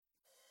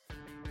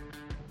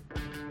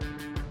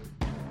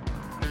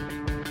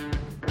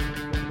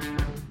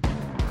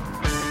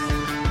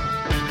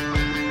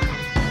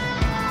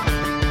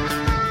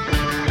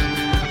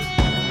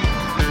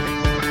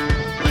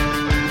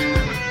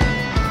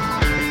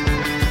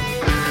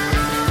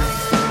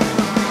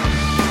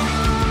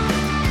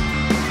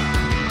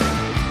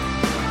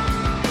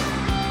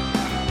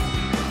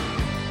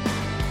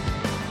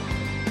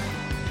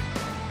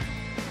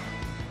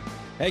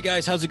Hey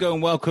guys, how's it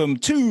going? Welcome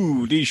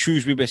to the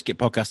Shrewsbury Biscuit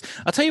podcast.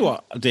 I'll tell you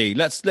what, Dee,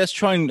 let's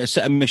try and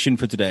set a mission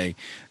for today.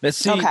 Let's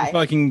see if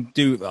I can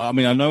do. I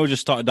mean, I know I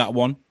just started that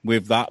one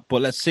with that,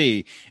 but let's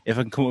see if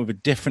I can come up with a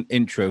different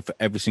intro for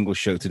every single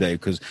show today.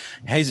 Because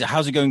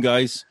how's it going,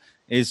 guys?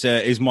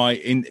 Is my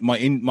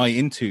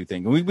into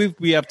thing.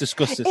 We have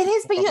discussed this. It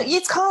is, but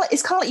it's kind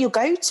of like your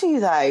go-to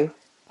though.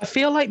 I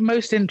feel like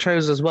most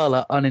intros as well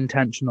are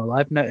unintentional.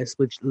 I've noticed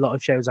with a lot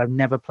of shows I've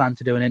never planned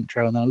to do an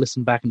intro, and then I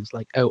listen back and it's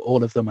like, oh,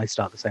 all of them I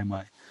start the same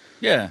way.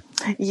 Yeah.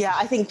 Yeah,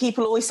 I think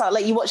people always start,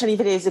 like, you watch any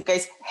videos, it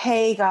goes,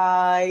 hey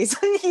guys,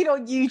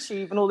 on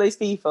YouTube and all those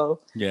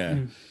people. Yeah.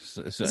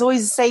 It's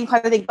always the same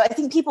kind of thing. But I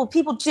think people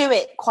do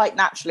it quite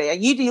naturally.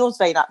 And you do yours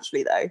very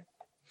naturally though.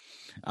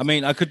 I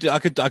mean, I could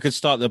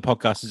start the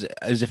podcast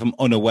as if I'm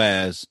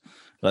unawares.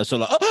 Like,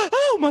 sort of like,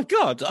 oh my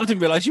God, I didn't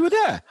realize you were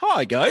there.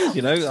 Hi guys, I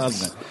don't know.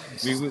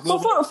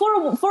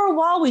 For a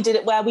while we did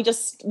it where we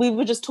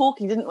were just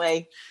talking, didn't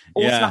we?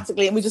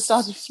 Automatically, and we just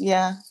started.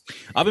 Yeah,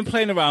 I've been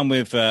playing around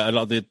with a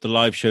lot of the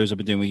live shows I've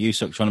been doing with you,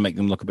 trying to make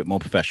them look a bit more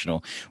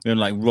professional. We're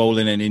like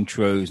rolling in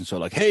intros and sort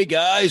of like, hey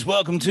guys,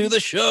 welcome to the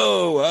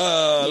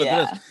show. Look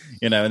at this.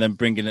 And then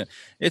bringing it.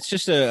 It's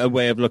just a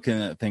way of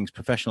looking at things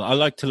professional. I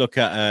like to look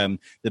at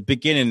the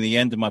beginning and the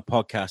end of my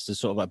podcast as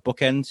sort of like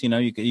bookends.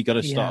 You got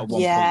to start at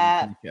one point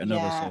and get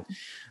another.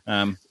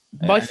 So,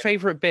 my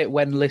favorite bit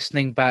when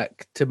listening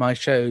back to my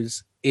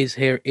shows is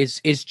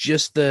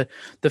just the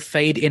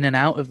fade in and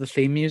out of the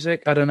theme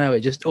music. I don't know, it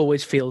just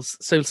always feels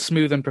so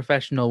smooth and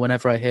professional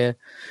whenever I hear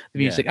the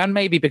music, and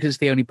maybe because it's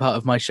the only part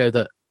of my show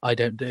that I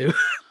don't do.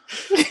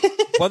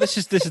 Well, this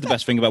is the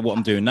best thing about what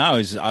I'm doing now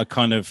is I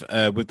kind of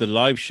with the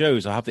live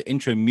shows I have the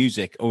intro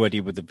music already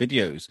with the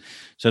videos,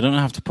 so I don't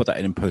have to put that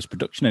in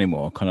post-production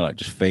anymore. Kind of like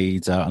just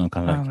fades out, and I'm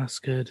kind of like, that's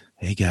good.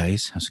 Hey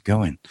guys, how's it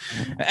going?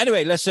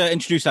 Anyway, let's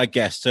introduce our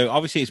guest. So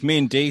obviously it's me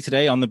and Dee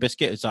today on the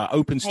Biscuit. It's our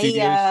open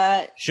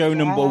studios show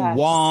number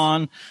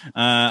 1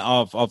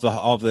 of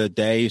the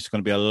day. It's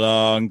going to be a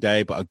long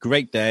day, but a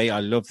great day. I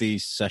love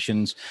these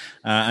sessions.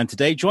 And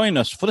today joining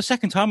us for the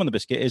second time on the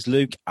Biscuit is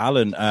Luke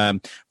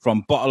Allen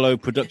from Bottle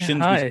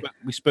Productions.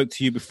 We spoke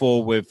to you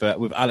before with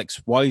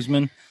Alex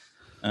Wiseman.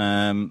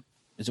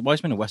 Is it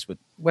Wiseman or Westwood?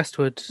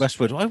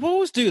 Westwood. I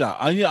always do that.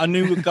 I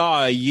knew a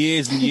guy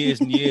years and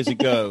years and years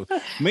ago.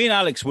 Me and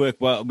Alex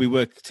we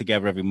work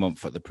together every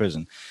month at the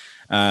prison.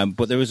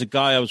 But there was a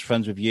guy I was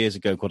friends with years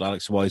ago called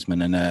Alex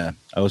Wiseman, and I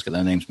always get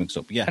their names mixed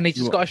up. But yeah, and he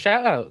just got a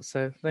shout out.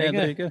 So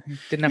there you go.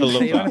 Didn't have to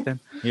say anything.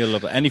 He'll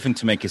love it. Anything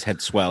to make his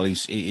head swell.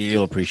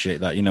 He'll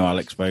appreciate that. You know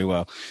Alex very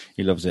well.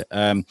 He loves it.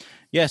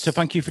 So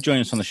thank you for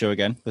joining us on the show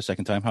again for the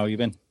second time. How have you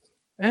been?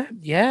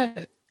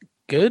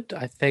 Good,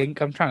 I think.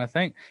 I'm trying to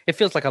think. It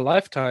feels like a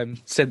lifetime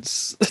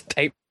since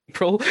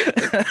April.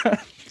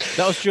 That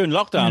was during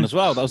lockdown as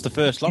well. That was the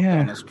first lockdown.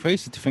 Yeah. That's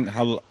crazy to think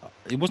how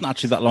it wasn't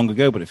actually that long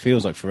ago, but it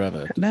feels like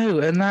forever. No,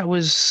 and that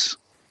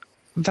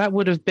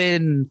would have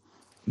been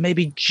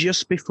maybe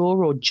just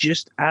before or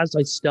just as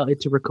I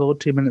started to record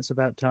 2 Minutes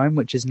About Time,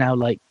 which is now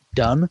like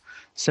done.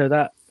 So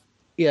that,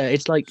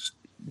 it's like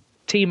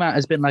TMAT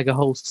has been like a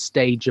whole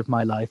stage of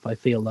my life. I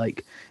feel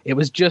like it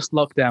was just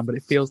lockdown, but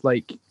it feels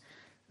like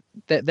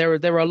there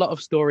are a lot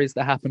of stories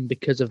that happened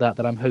because of that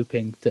I'm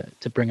hoping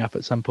to bring up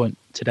at some point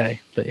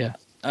today. But yeah.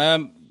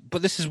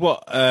 But this is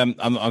what I'm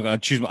going to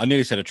choose. I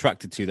nearly said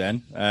attracted to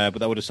then, but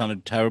that would have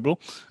sounded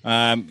terrible.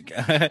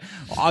 I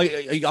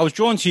was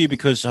drawn to you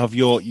because of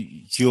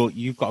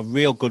you've got a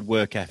real good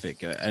work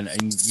ethic, and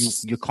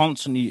you're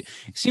constantly.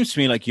 It seems to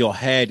me like your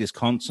head is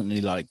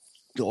constantly like.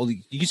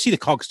 You can see the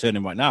cogs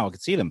turning right now. I can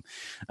see them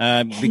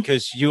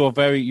because you're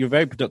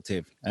very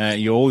productive.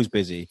 You're always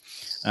busy.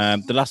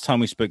 The last time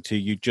we spoke to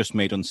you, just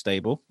made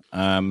Unstable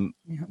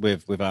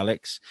with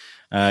Alex.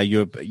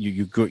 You're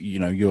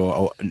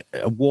an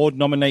award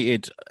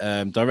nominated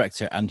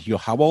director, and you're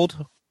how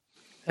old?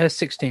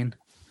 16.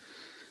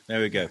 There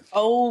we go.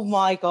 Oh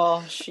my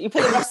gosh, you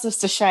put the rest of us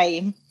to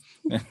shame.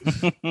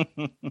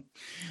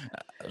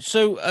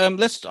 So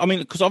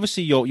because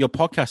obviously your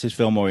podcast is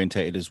film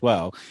orientated as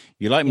well.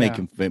 You like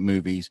making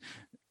movies.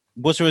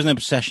 Was there an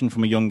obsession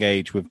from a young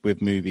age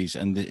with movies,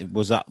 and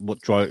was that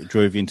what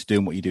drove you into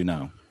doing what you do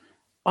now?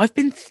 I've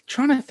been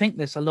trying to think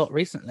this a lot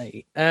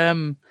recently,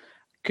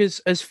 because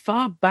as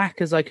far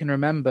back as I can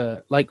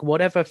remember, like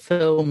whatever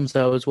films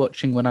I was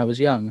watching when I was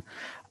young,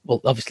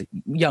 well, obviously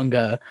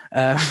younger,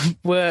 I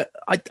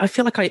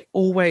feel like I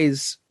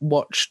always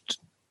watched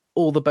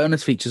all the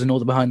bonus features and all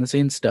the behind the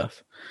scenes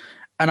stuff.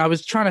 And I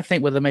was trying to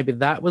think whether maybe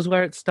that was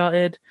where it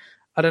started.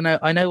 I don't know.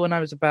 I know when I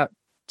was about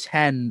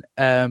 10,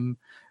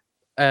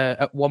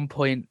 at one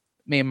point,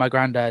 me and my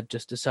granddad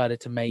just decided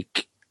to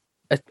make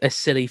a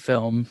silly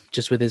film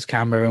just with his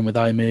camera and with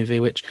iMovie,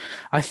 which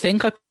I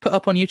think I put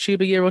up on YouTube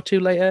a year or two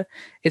later.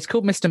 It's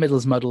called Mr.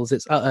 Middle's Muddles.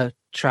 It's utter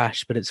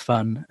trash, but it's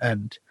fun.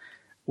 And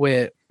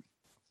we're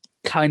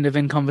kind of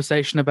in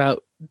conversation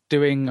about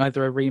doing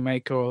either a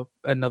remake or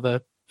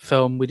another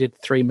film. We did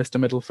 3 Mr.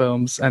 Middle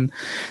films, and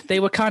they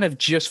were kind of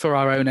just for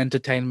our own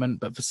entertainment,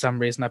 but for some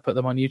reason I put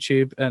them on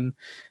YouTube. And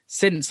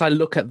since I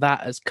look at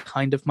that as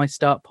kind of my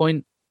start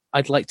point,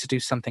 I'd like to do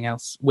something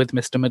else with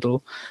Mr.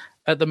 Middle.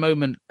 At the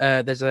moment,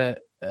 there's a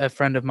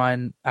friend of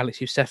mine, Alex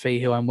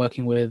Yousefi, who I'm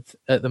working with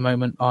at the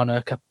moment on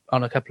a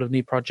couple of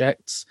new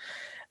projects.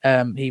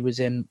 He was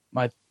in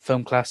my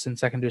film class in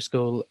secondary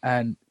school,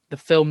 and the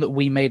film that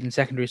we made in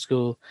secondary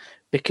school,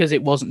 because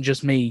it wasn't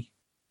just me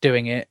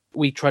doing it,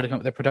 we tried to come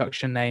up with a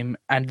production name,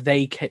 and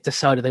they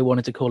decided they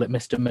wanted to call it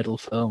Mr. Middle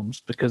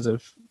Films because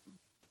of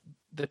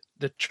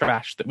the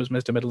trash that was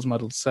Mr. Middle's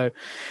models. So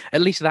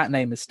at least that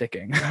name is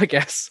sticking, I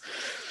guess.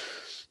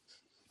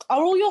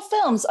 Are all your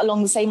films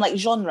along the same like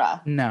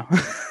genre? No.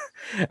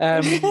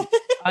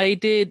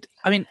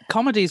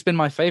 Comedy's been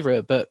my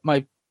favorite, but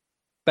my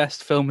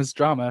best film is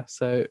drama,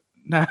 so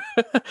no.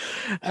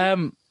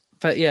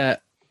 But yeah,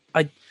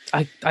 I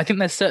think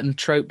there's certain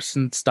tropes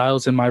and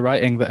styles in my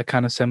writing that are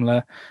kind of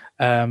similar.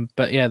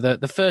 But yeah,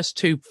 the first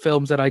two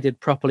films that I did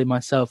properly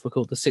myself were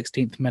called The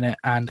 16th Minute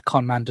and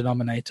Conman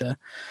Denominator.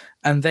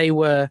 And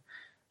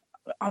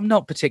I'm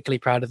not particularly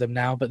proud of them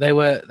now, but they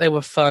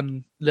were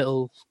fun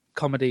little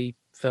comedy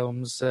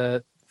films.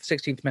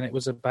 16th Minute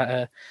was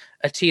about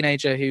a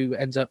teenager who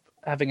ends up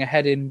having a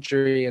head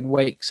injury and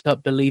wakes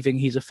up believing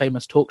he's a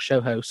famous talk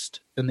show host,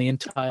 and the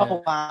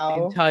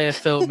entire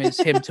film is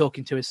him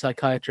talking to his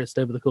psychiatrist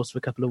over the course of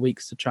a couple of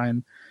weeks to try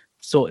and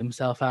sort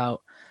himself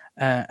out.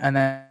 And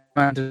then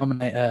Man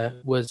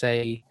Denominator was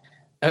an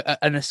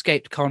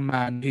escaped con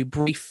man who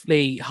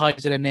briefly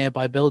hides in a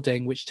nearby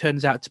building, which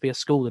turns out to be a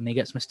school, and he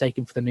gets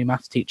mistaken for the new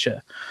maths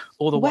teacher.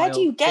 Where do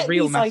you get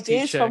these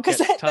ideas from?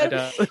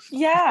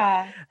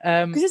 Yeah,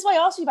 because this is why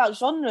I asked you about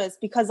genres,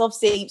 because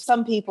obviously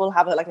some people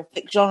have a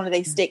fixed genre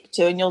they stick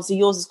to, and obviously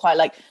yours is quite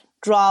like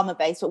drama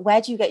based. But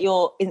where do you get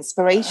your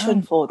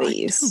inspiration for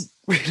these?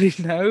 I don't really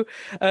know.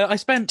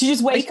 Do you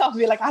just wake up and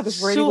be like, I had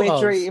this really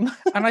weird dream?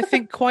 And I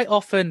think quite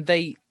often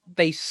they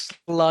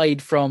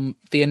slide from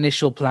the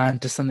initial plan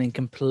to something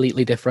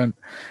completely different,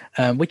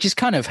 which is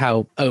kind of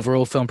how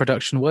overall film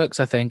production works.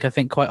 I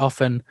think quite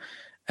often,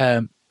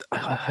 I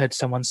heard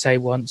someone say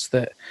once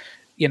that,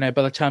 by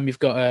the time you've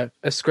got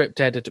a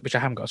script editor, which I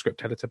haven't got a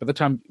script editor, but the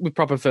time with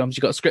proper films,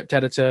 you've got a script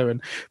editor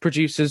and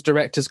producers,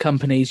 directors,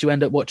 companies, you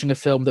end up watching a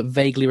film that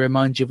vaguely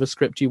reminds you of a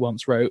script you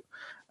once wrote.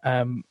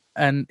 And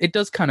it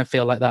does kind of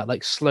feel like that,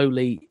 like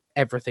slowly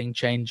everything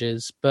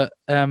changes. But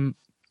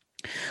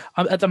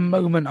at the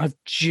moment, I've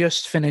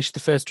just finished the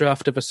first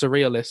draft of a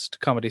surrealist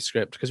comedy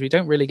script, because we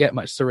don't really get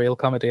much surreal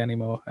comedy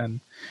anymore. And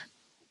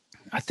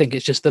I think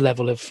it's just the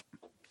level of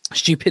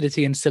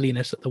stupidity and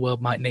silliness that the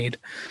world might need.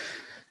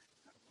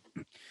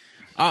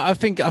 I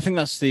think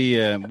that's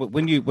the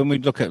when we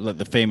look at like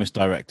the famous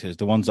directors,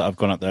 the ones that have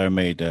gone up there and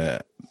made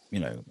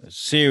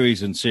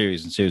series and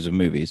series and series of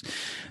movies.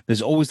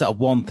 There's always that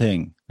one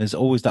thing. That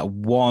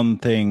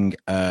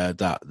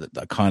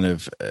kind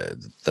of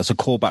that's a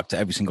callback to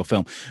every single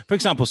film. For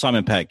example,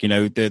 Simon Pegg,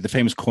 the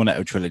famous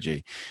Cornetto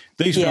trilogy.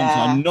 These films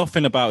are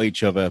nothing about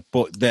each other,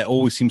 but there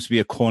always seems to be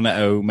a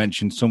Cornetto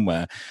mentioned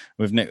somewhere.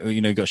 With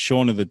you've got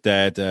Shaun of the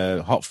Dead,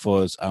 Hot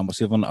Fuzz, and what's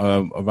the other one?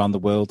 Around the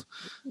World.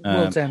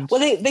 World's End. Well,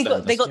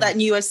 they got that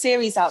newer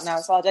series out now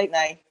as well, don't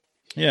they?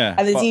 Yeah,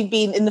 and there's even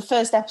been in the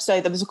first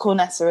episode there was a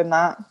Cornetto in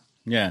that.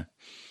 Yeah,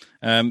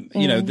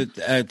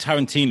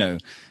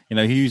 Tarantino.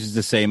 He uses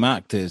the same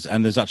actors,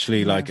 and there's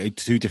actually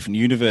two different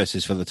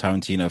universes for the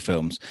Tarantino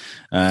films.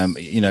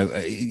 It's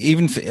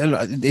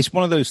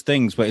one of those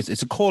things where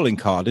it's a calling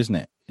card, isn't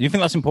it? Do you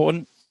think that's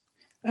important?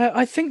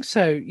 I think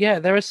so. Yeah,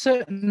 there are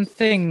certain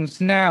things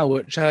now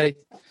which I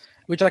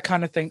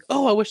kind of think,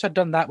 I wish I'd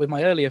done that with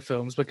my earlier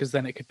films, because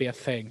then it could be a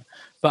thing.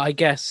 But I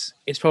guess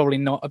it's probably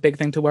not a big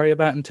thing to worry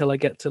about until I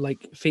get to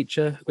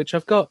feature, which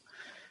I've got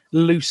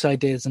loose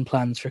ideas and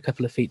plans for a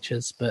couple of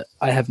features, but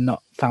I have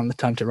not found the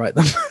time to write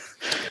them.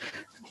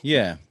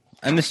 Yeah,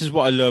 and this is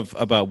what I love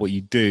about what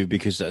you do,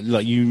 because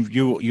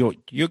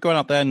you're going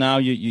out there now.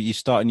 You're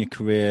starting your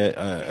career.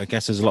 I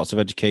guess there's lots of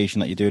education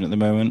that you're doing at the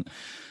moment,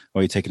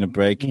 or you're taking a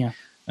break. Yeah.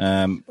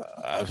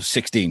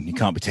 16, you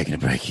can't be taking a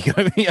break. You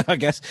got me, I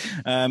guess.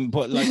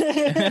 But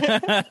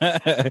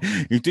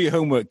you do your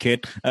homework,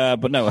 kid.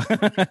 But no,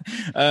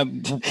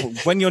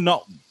 when you're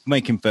not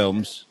making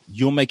films,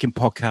 you're making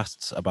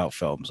podcasts about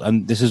films,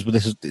 and this is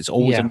it's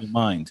always on your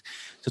mind.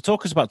 So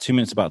talk us about 2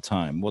 minutes about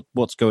time.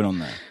 What's going on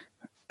there?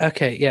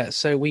 Okay, yeah.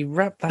 So we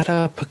wrapped that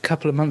up a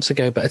couple of months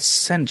ago, but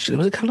essentially,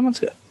 was it a couple of months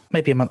ago?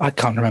 Maybe a month. I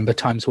can't remember.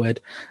 Time's weird.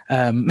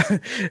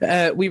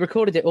 We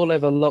recorded it all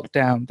over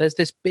lockdown. There's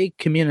this big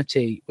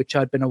community, which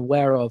I'd been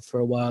aware of for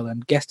a while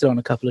and guested on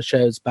a couple of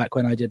shows back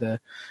when I did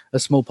a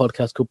small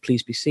podcast called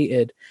Please Be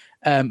Seated.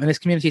 And this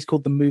community is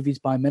called the Movies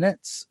by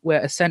Minutes,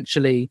 where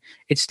essentially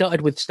it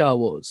started with Star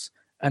Wars.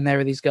 And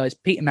there are these guys,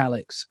 Pete and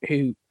Alex,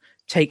 who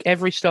take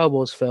every Star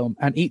Wars film,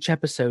 and each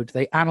episode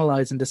they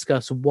analyze and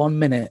discuss 1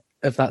 minute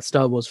of that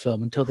Star Wars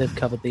film until they've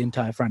covered the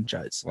entire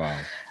franchise. Wow.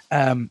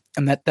 And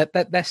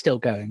that they're still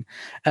going.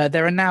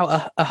 There are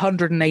now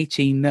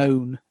 180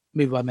 known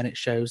Movie by Minute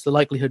shows. The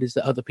likelihood is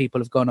that other people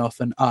have gone off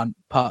and aren't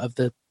part of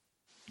the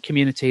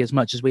community as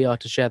much as we are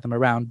to share them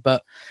around.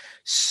 But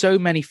so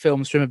many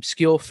films, from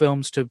obscure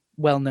films to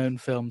well-known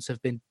films,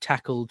 have been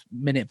tackled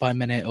minute by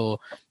minute or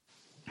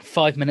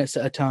 5 minutes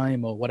at a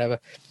time or whatever.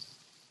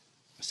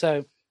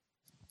 So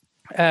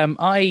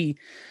I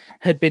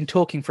had been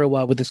talking for a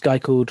while with this guy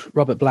called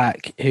Robert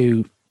Black,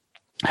 who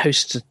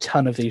hosts a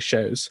ton of these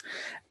shows,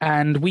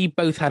 and we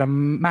both had a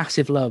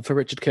massive love for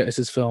Richard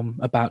Curtis's film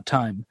About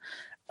Time,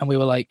 and we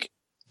were like,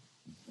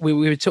 we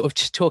were sort of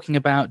just talking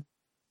about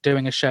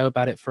doing a show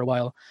about it for a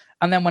while.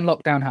 And then when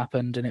lockdown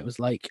happened, and it was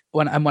like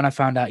when I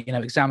found out,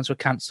 exams were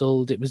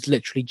cancelled, it was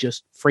literally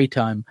just free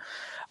time.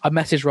 I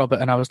messaged Robert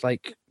and I was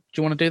like,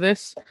 "Do you want to do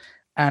this?"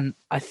 And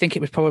I think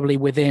it was probably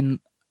within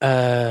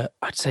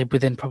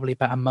probably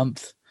about a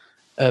month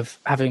of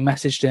having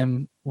messaged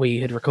him, we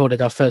had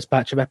recorded our first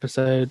batch of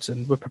episodes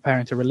and we're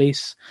preparing to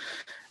release.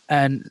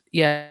 And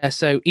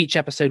so each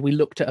episode we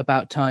looked at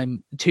About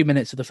Time, 2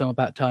 minutes of the film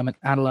About Time, and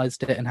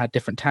analysed it and had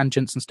different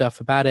tangents and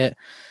stuff about it.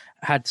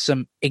 Had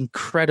some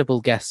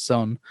incredible guests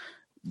on.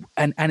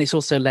 And it's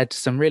also led to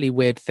some really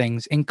weird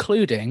things,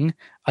 including,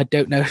 I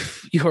don't know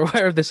if you're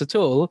aware of this at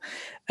all,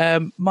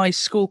 my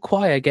school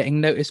choir getting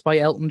noticed by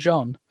Elton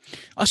John.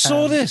 I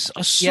saw this.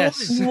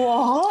 This.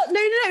 What? No.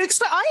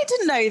 I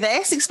didn't know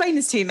this. Explain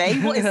this to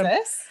me. What is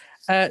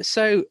this?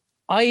 So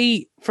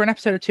for an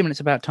episode of 2 Minutes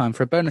About Time,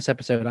 for a bonus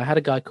episode, I had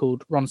a guy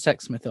called Ron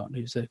Sexsmith on,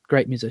 who's a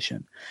great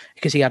musician,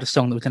 because he had a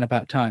song that was in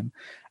About Time.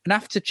 And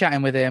after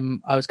chatting with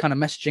him, I was kind of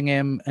messaging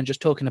him and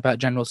just talking about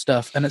general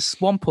stuff. And at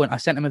one point, I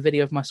sent him a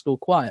video of my school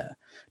choir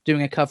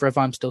doing a cover of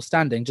I'm Still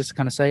Standing, just to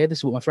kind of say, hey, this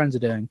is what my friends are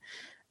doing.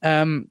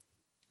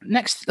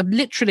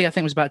 Literally, I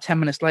think it was about 10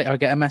 minutes later, I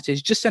get a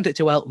message, just send it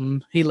to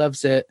Elton. He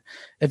loves it.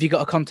 Have you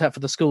got a contact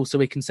for the school so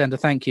we can send a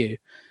thank you?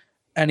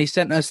 And he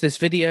sent us this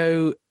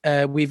video.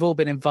 We've all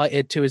been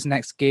invited to his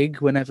next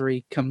gig whenever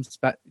he comes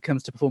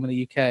to perform in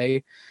the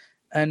UK.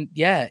 And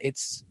yeah,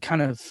 it's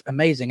kind of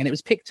amazing. And it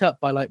was picked up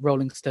by like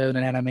Rolling Stone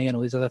and NME and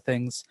all these other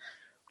things.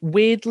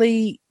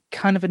 Weirdly,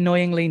 kind of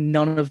annoyingly,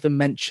 none of them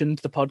mentioned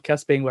the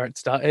podcast being where it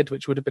started,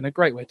 which would have been a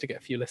great way to get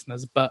a few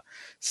listeners. But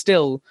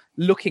still,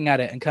 looking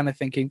at it and kind of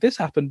thinking, this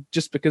happened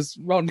just because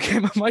Ron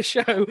came on my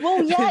show.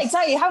 Well, yeah,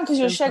 exactly. It happened because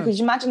you're a show. Because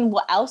you imagine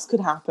what else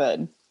could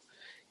happen.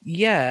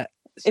 Yeah.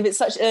 If it's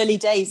such early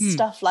days,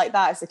 stuff like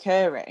that is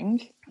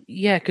occurring.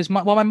 Yeah, because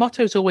my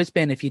motto's always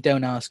been, if you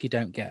don't ask, you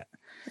don't get.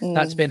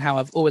 That's been how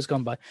I've always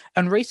gone by.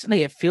 And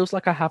recently it feels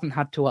like I haven't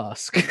had to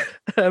ask.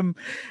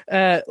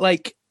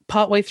 Like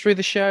partway through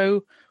the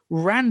show,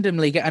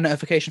 randomly get a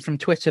notification from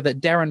Twitter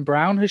that Derren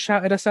Brown has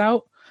shouted us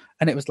out.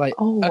 And it was like,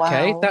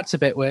 okay, that's a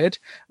bit weird.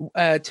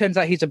 Turns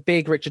out he's a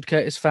big Richard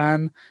Curtis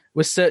fan,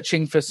 was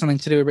searching for something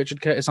to do with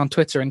Richard Curtis on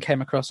Twitter and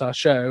came across our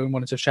show and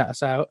wanted to shout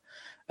us out.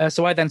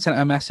 So I then sent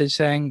him a message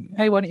saying,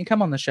 hey, why don't you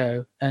come on the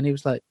show? And he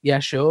was like, yeah,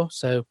 sure.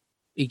 So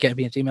he gave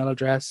me his email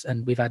address,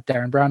 and we've had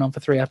Derren Brown on for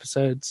 3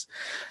 episodes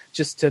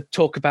just to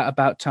talk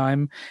about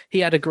Time. He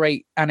had a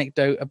great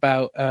anecdote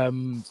about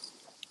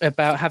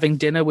having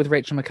dinner with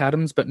Rachel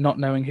McAdams but not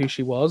knowing who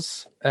she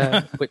was,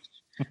 which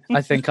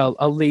I think I'll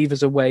leave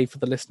as a way for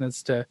the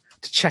listeners to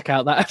check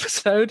out that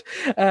episode,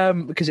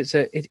 because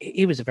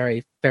he was a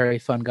very, very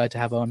fun guy to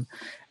have on.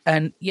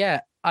 And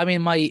yeah, I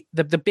mean,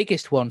 the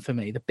biggest one for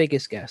me, the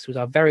biggest guest, was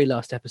our very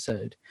last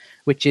episode,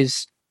 which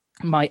is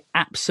my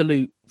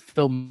absolute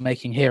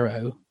filmmaking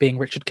hero, being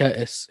Richard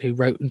Curtis, who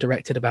wrote and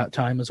directed About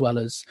Time, as well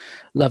as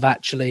Love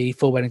Actually,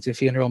 Four Weddings and a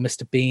Funeral,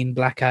 Mr. Bean,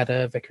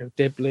 Blackadder, Vicar of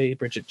Dibley,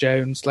 Bridget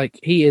Jones. Like,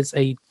 he is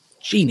a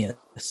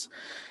genius.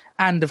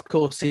 And of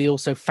course, he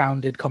also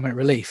founded Comic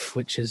Relief,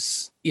 which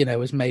has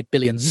made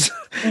billions.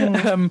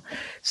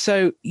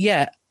 So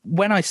yeah,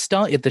 when I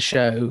started the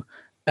show,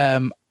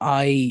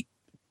 I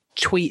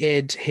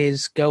tweeted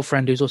his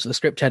girlfriend, who's also the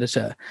script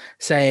editor,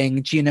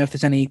 saying, do you know if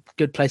there's any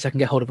good place I can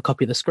get hold of a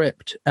copy of the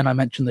script? And I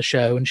mentioned the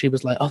show, and she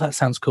was like, oh, that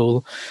sounds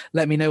cool.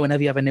 Let me know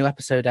whenever you have a new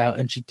episode out.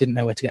 And she didn't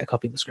know where to get a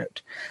copy of the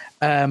script.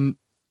 And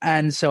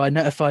so I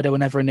notified her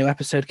whenever a new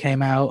episode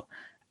came out.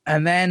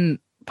 And then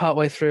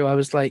partway through, I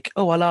was like,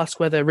 oh, I'll ask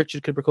whether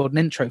Richard could record an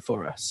intro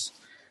for us.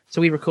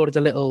 So we recorded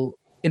a little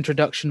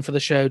introduction for the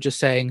show, just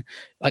saying,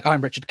 like,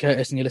 I'm Richard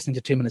Curtis and you're listening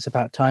to 2 Minutes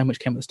About Time, which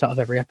came at the start of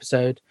every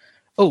episode.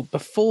 Oh,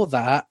 before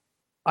that,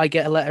 I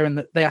get a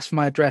letter they ask for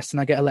my address, and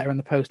I get a letter in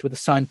the post with a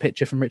signed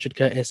picture from Richard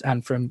Curtis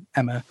and from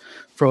Emma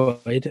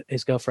Freud,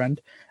 his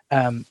girlfriend,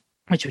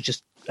 which was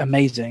just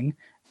amazing.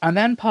 And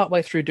then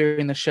partway through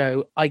during the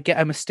show, I get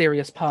a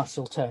mysterious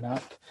parcel turn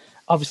up.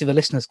 Obviously, the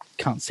listeners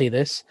can't see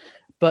this,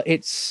 but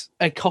it's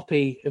a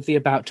copy of the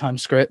About Time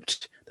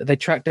script that they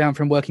tracked down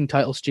from Working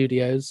Title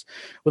Studios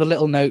with a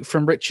little note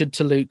from Richard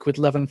to Luke with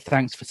love and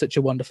thanks for such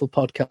a wonderful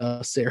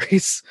podcast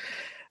series,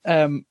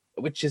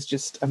 which is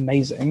just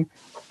amazing.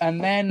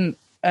 And then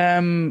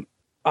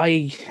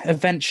I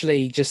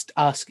eventually just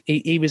asked,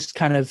 he was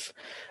kind of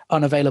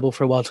unavailable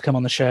for a while to come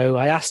on the show.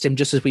 I asked him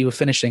just as we were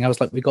finishing, I was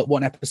like, we've got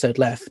 1 episode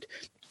left.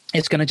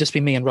 It's going to just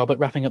be me and Robert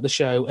wrapping up the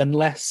show,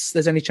 unless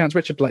there's any chance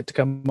Richard would like to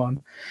come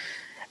on.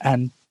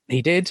 And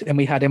he did, and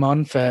we had him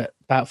on for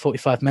about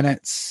 45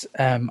 minutes.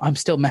 I'm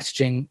still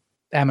messaging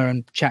Emma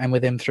and chatting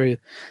with him through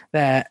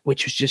there,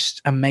 which was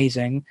just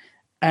amazing.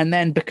 And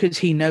then because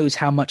he knows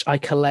how much I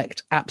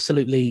collect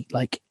absolutely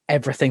like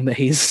everything that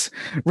he's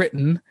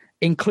written,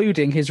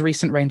 including his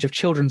recent range of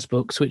children's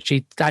books, which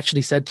he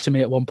actually said to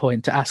me at one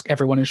point to ask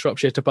everyone in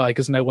Shropshire to buy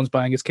because no one's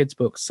buying his kids'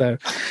 books. So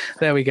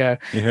there we go.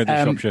 You heard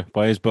the Shropshire,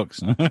 buy his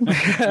books.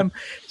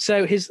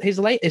 So his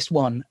latest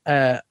one,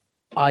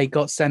 I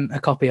got sent a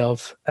copy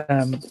of.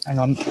 Hang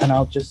on, and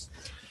I'll just...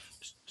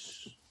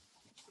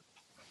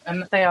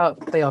 And they are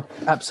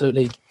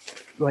absolutely,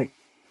 like,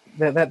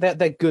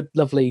 they're good,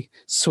 lovely,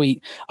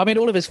 sweet. I mean,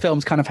 all of his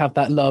films kind of have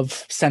that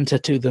love center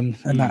to them,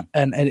 and that,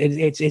 and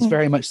it's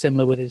very much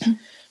similar with his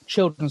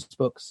children's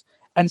books.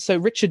 And so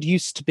Richard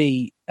used to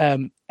be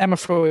Emma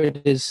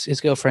Freud, his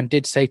girlfriend,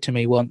 did say to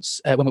me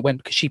once when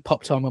because she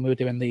popped on when we were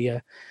doing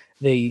the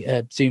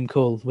Zoom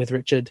call with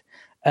Richard,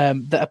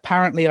 that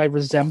apparently I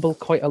resemble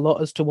quite a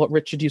lot as to what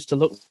Richard used to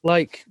look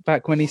like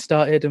back when he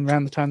started and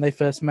around the time they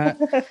first met.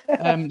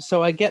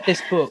 So I get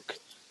this book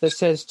that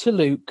says to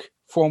Luke,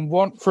 from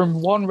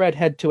one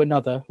redhead to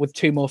another, with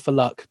two more for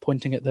luck,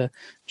 pointing at the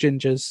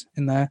gingers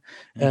in there,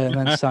 and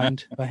then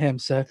signed by him.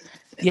 So,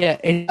 yeah,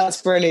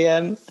 that's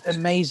brilliant.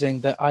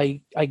 Amazing that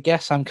I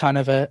guess I'm kind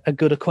of a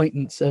good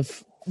acquaintance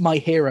of my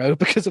hero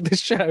because of this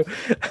show.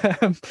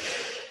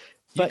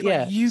 But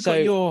you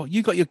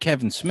got your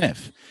Kevin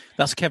Smith.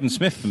 That's Kevin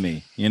Smith for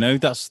me. You know,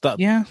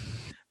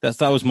 that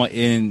was my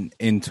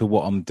into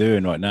what I'm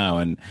doing right now,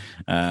 and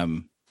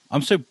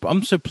I'm so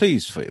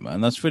pleased for you,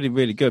 man. That's really,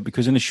 really good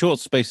because in a short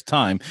space of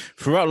time,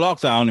 throughout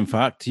lockdown, in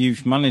fact,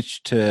 you've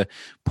managed to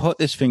put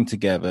this thing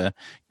together,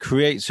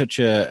 create such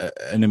a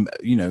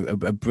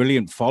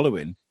brilliant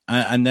following,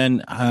 and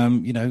then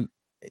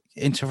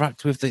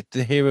interact with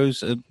the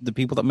heroes, the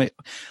people that make.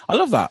 I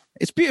love that.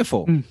 It's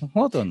beautiful.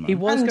 Well done, man. He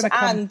was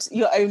and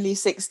you're only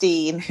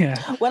 16.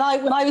 Yeah. When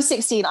I was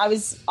 16, I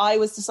was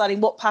deciding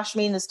what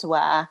pashminas to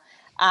wear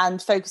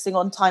and focusing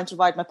on Time to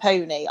Ride My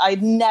Pony.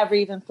 I'd never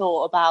even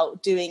thought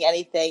about doing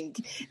anything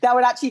that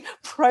would actually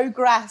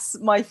progress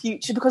my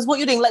future. Because what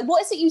you're doing, like,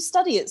 what is it you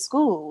study at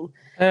school?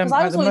 Because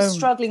I was always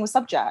struggling with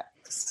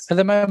subjects. At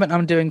the moment,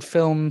 I'm doing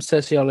film,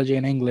 sociology,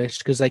 and English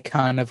because they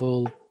kind of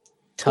all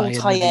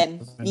tie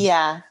in.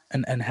 Yeah.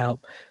 And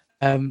help.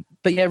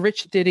 But yeah,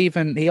 Richard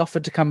he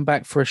offered to come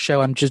back for a show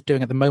I'm just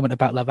doing at the moment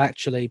about Love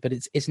Actually, but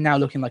it's now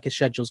looking like his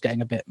schedule's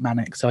getting a bit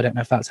manic, so I don't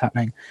know if that's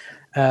happening.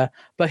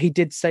 But he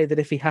did say that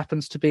if he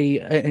happens to be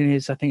in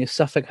his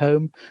Suffolk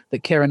home,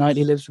 that Keira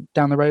Knightley lives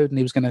down the road, and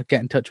he was going to get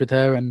in touch with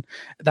her, and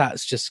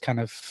that's just kind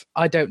of,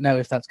 I don't know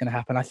if that's going to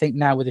happen. I think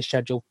now with his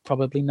schedule,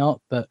 probably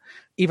not, but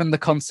even the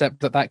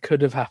concept that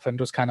could have happened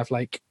was kind of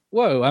like,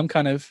 whoa,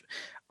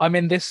 I'm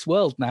in this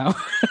world now.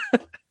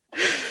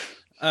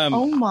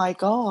 Oh my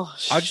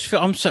gosh! I just feel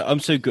I'm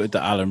so good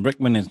that Alan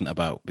Rickman isn't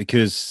about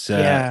because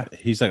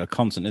he's like a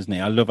constant, isn't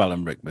he? I love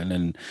Alan Rickman,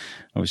 and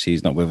obviously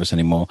he's not with us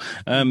anymore.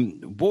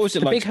 What was it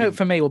the like? The big hope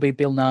for me will be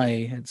Bill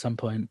Nighy at some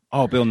point.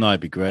 Oh, Bill Nighy would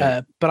be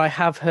great. But I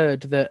have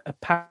heard that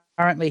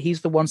apparently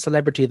he's the one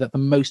celebrity that the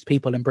most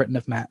people in Britain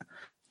have met.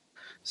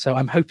 So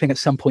I'm hoping at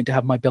some point to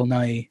have my Bill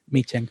Nighy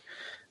meeting.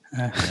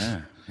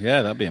 Yeah,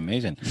 that'd be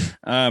amazing.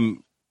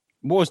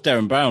 What was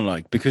Derren Brown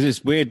like? Because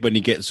it's weird when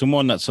you get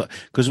someone that's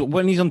because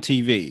when he's on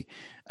TV,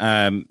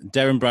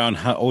 Derren Brown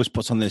always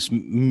puts on this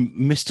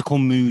mystical,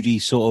 moody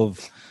sort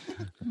of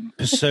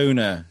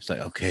persona. It's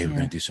like, okay, we're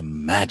going to do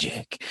some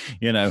magic,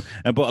 you know.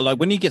 But like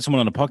when you get someone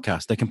on a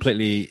podcast, they're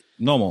completely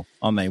normal,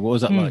 aren't they? What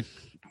was that like?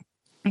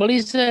 Well,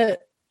 he's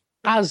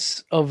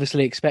as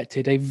obviously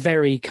expected, a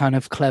very kind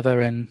of clever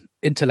and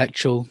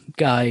intellectual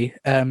guy.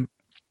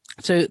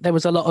 So there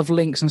was a lot of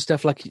links and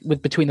stuff like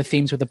between the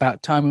themes with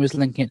About Time. He was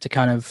linking it to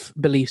kind of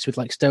beliefs with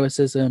like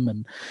Stoicism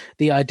and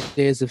the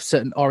ideas of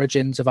certain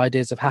origins of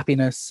ideas of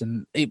happiness.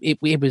 And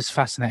it was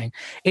fascinating.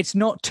 It's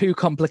not too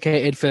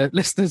complicated for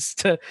listeners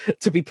to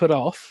be put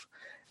off.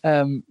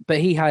 But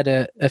he had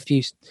a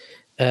few,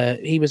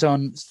 he was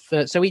on,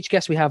 so each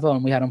guest we had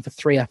on for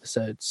 3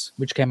 episodes,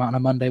 which came out on a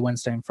Monday,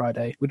 Wednesday and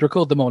Friday. We'd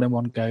record them all in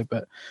one go,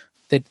 but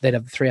they'd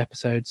have 3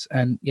 episodes.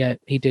 And yeah,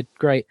 he did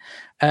great.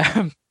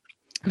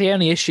 The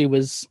only issue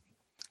was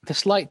the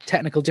slight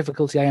technical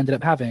difficulty I ended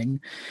up having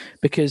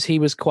because he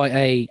was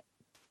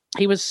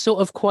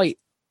sort of quite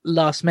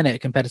last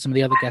minute compared to some of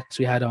the other guests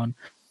we had on,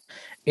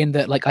 in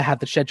that like I had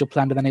the schedule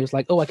planned and then he was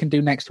like, oh, I can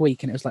do next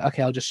week. And it was like,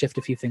 okay, I'll just shift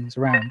a few things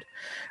around.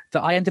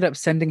 That I ended up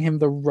sending him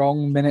the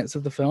wrong minutes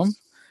of the film.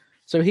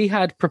 So he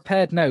had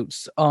prepared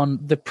notes on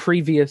the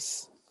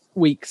previous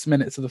week's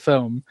minutes of the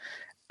film.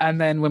 And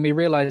then when we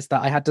realized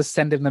that, I had to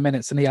send him the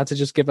minutes and he had to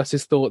just give us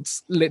his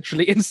thoughts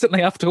literally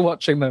instantly after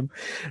watching them.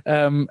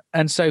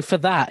 And so for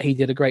that, he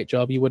did a great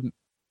job. You wouldn't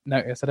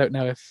notice.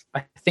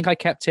 I think I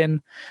kept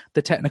in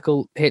the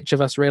technical hitch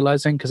of us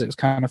realizing because it was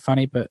kind of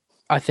funny, but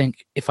I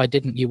think if I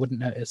didn't, you wouldn't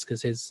notice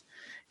because his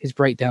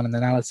breakdown and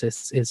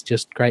analysis is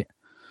just great.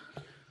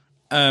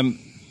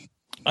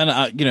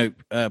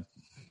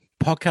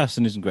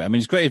 Podcasting isn't great. I mean,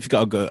 it's great if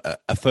you've got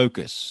a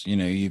focus. You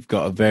know, you've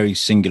got a very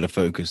singular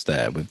focus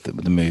there with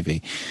the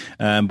movie.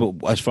 But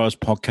as far as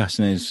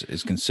podcasting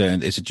is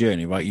concerned, it's a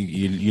journey, right?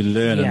 You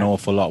learn an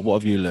awful lot.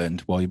 What have you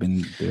learned while you've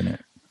been doing it?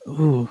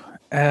 Ooh,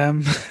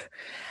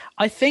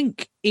 I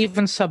think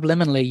even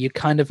subliminally, you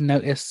kind of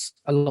notice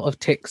a lot of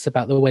tics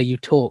about the way you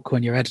talk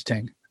when you're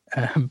editing.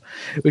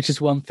 which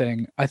is one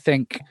thing. I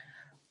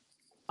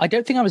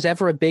don't think I was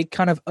ever a big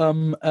kind of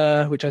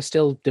which I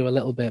still do a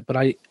little bit, but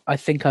I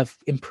think I've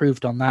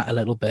improved on that a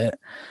little bit.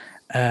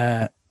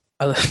 There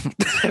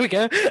we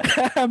go.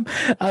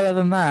 Other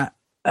than that,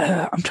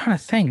 I'm trying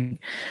to think,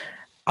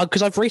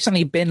 because I've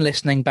recently been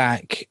listening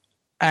back,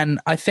 and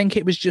I think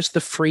it was just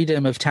the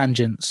freedom of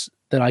tangents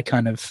that I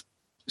kind of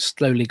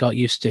slowly got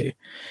used to.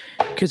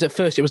 Because at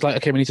first it was like,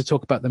 okay, we need to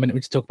talk about the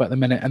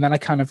minute, and then I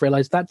kind of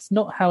realized that's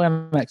not how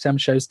MXM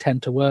shows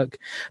tend to work.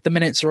 The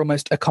minutes are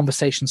almost a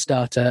conversation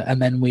starter,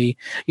 and then we,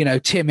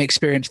 Tim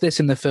experienced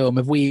this in the film.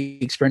 Have we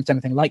experienced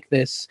anything like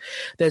this?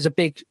 There's a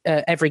big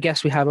every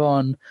guest we have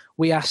on,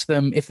 we ask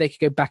them if they could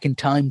go back in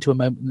time to a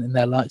moment in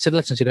their life. So the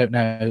listeners who don't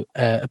know,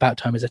 About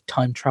Time is a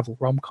time travel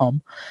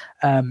rom-com.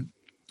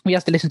 We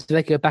have to listen to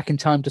they could go back in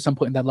time to some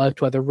point in their life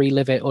to either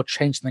relive it or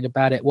change something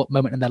about it, what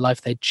moment in their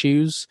life they'd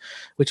choose,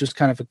 which was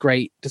kind of a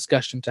great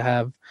discussion to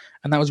have.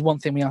 And that was one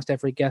thing we asked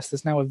every guest.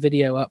 There's now a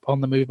video up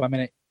on the Movie by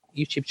Minute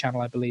YouTube channel,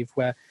 I believe,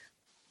 where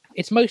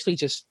it's mostly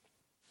just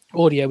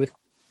audio with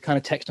kind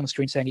of text on the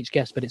screen saying each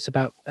guest, but it's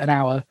about an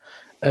hour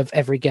of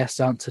every guest's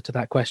answer to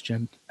that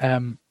question. I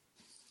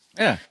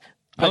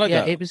like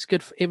that. It was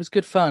good. It was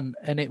good fun,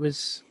 and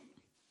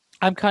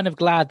I'm kind of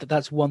glad that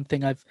that's one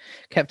thing I've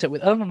kept up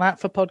with. Other than that,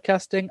 for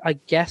podcasting, I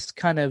guess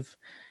kind of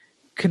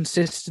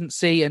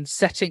consistency and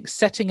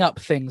setting up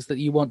things that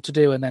you want to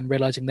do and then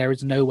realizing there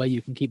is no way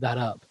you can keep that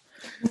up.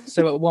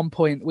 So at one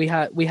point we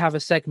have a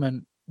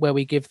segment where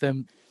we give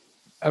them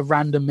a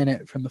random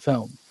minute from the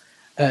film,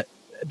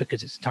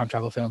 because it's a time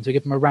travel film. So we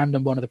give them a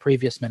random one of the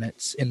previous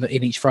minutes in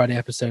each Friday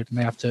episode, and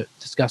they have to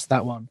discuss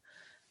that one.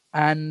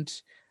 And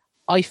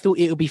I thought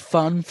it would be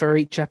fun for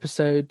each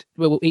episode,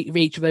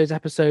 each of those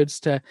episodes,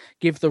 to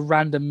give the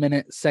random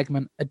minute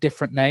segment a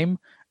different name.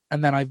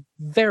 And then I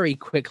very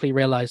quickly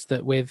realized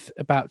that with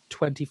about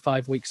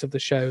 25 weeks of the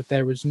show,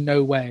 there was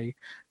no way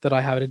that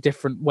I had a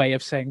different way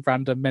of saying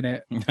random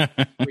minute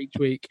for each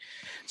week.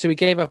 So we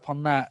gave up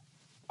on that.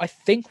 I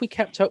think we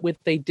kept up with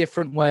a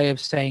different way of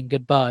saying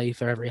goodbye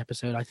for every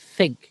episode. I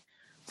think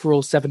for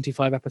all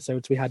 75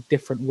 episodes, we had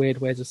different weird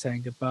ways of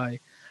saying goodbye.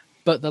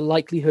 But the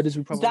likelihood is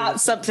we probably...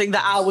 That's something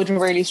that Al would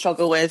really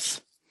struggle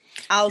with.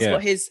 Al's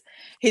got his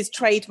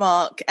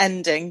trademark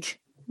ending.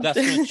 That's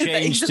going to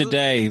change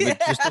today.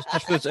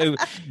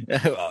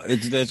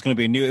 There's going to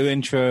be a new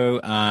intro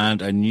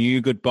and a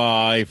new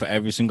goodbye for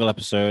every single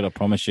episode, I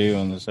promise you,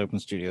 on this Open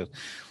Studios.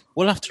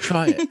 We'll have to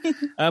try it.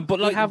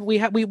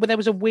 But there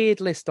was a weird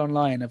list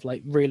online of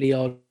like really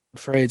odd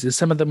phrases.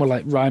 Some of them were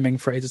like rhyming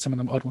phrases, some of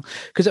them odd ones.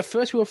 Because at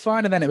first we were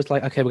fine, and then it was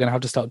like, okay, we're going to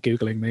have to start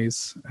Googling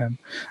these.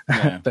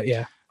 But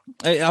yeah.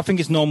 I think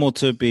it's normal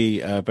to be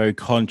very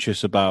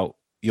conscious about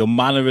your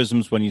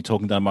mannerisms when you're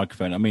talking down a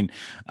microphone. I mean,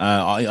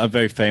 I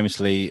very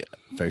famously,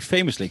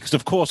 because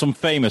of course I'm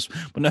famous,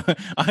 but no,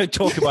 I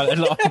talk about it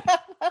a lot.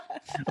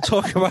 I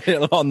talk about it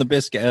a lot on the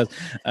Biscuit.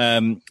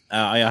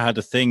 I had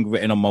a thing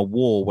written on my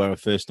wall where I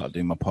first started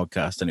doing my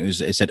podcast, and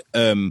it said,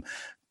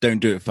 "Don't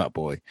do it, fat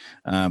boy."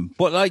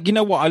 But like, you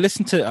know what? I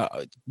listen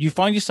to. You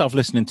find yourself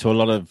listening to a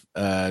lot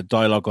of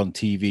dialogue on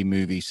TV,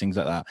 movies, things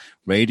like that,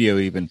 radio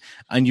even,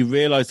 and you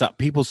realize that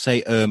people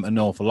say an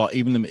awful lot,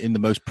 even in the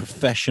most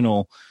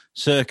professional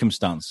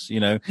circumstance.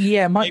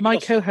 Yeah, my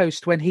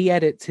co-host, when he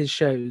edits his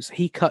shows,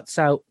 he cuts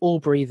out all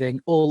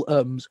breathing, all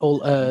ums,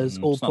 all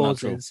all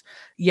pauses.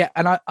 Yeah,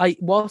 and I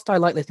whilst I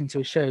like listening to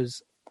his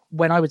shows,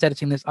 when I was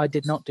editing this, I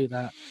did not do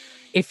that.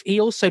 If he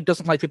also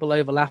doesn't like people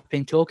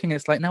overlapping talking,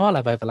 it's like, no, I'll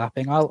have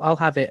overlapping. I'll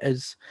have it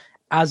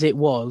as it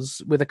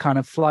was, with a kind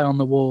of fly on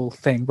the wall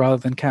thing rather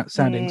than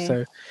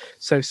sounding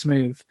so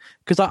smooth.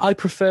 Because I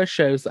prefer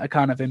shows that are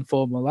kind of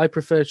informal. I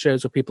prefer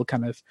shows where people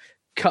kind of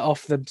cut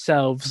off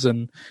themselves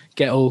and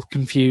get all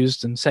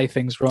confused and say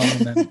things wrong.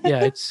 And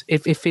then,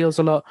 it feels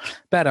a lot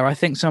better. I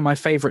think some of my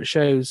favorite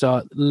shows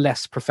are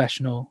less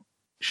professional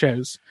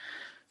shows.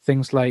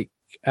 Things like,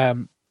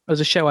 there's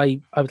a show I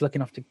was lucky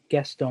enough to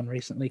guest on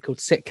recently called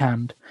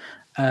Sitcanned,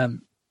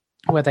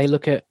 where they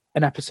look at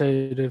an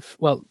episode of,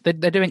 well,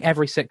 they're doing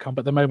every sitcom, but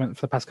at the moment,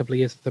 for the past couple of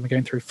years, they're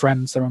going through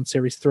Friends. They're on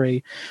series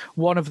 3.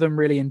 One of them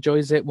really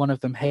enjoys it. One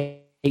of them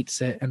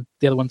hates it. And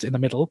the other one's in the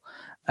middle.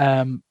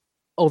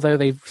 Although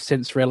they've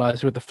since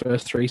realized with the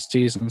first 3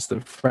 seasons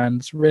that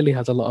Friends really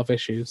has a lot of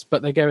issues,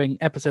 but they're going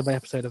episode by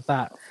episode of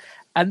that.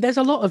 And there's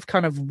a lot of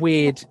kind of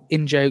weird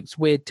in-jokes,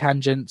 weird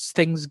tangents,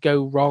 things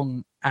go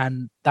wrong,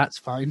 and that's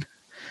fine.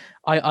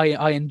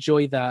 I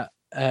enjoy that.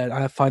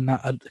 I find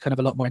that kind of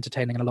a lot more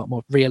entertaining and a lot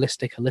more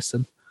realistic a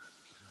listen.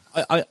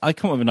 I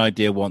come up with an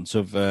idea once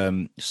of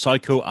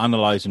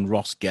psychoanalyzing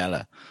Ross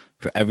Geller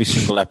for every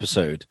single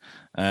episode,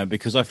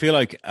 because I feel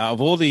like out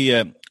of all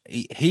the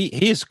he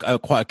is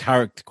quite a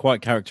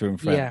character in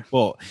Friends,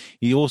 but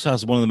he also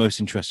has one of the most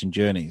interesting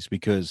journeys,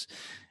 because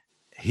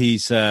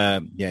he's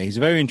a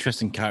very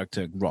interesting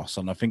character, Ross,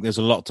 and I think there's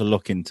a lot to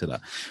look into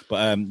that. But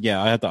I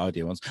had that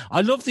idea once.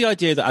 I love the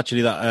idea that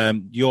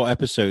your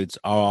episodes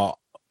are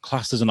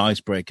classed as an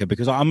icebreaker,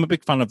 because I'm a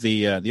big fan of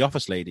the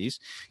Office ladies,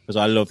 because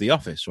I love The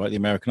Office, right? The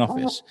American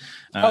Office.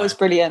 It's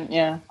brilliant.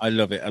 Yeah, I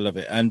love it.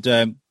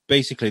 And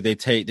basically they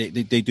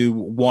do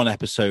one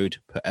episode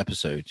per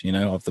episode,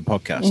 of the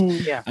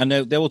podcast. And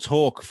they will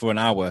talk for an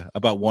hour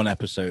about one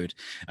episode,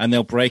 and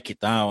they'll break it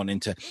down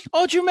into,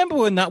 do you remember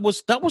when that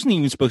wasn't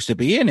even supposed to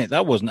be in it?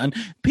 That wasn't. And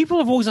people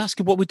have always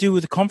asked what we do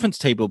with the conference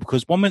table,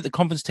 because one minute the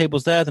conference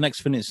table's there, the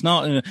next minute it's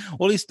not. And at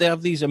least they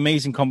have these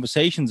amazing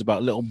conversations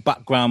about little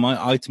background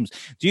items.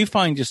 Do you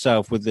find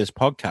yourself with this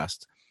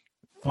podcast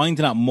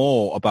finding out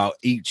more about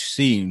each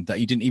scene that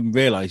you didn't even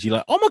realize? You're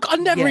like, oh my God,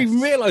 I never even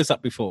realized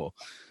that before.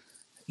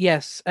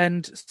 Yes,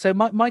 and so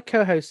my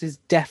co-host is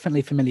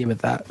definitely familiar with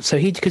that. So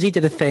because he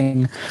did a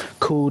thing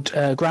called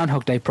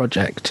Groundhog Day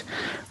Project,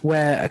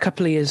 where a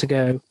couple of years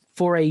ago,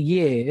 for a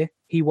year,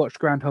 he watched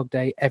Groundhog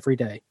Day every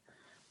day,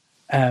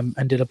 and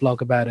did a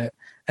blog about it.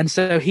 And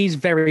so he's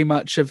very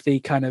much of the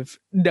kind of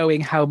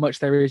knowing how much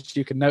there is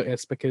you can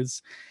notice,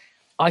 because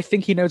I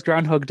think he knows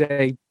Groundhog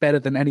Day better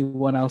than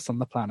anyone else on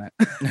the planet.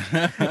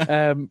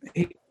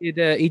 He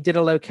did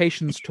a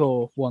locations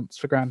tour once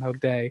for Groundhog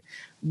Day,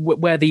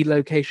 where the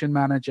location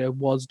manager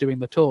was doing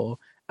the tour,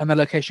 and the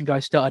location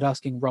guy started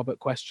asking Robert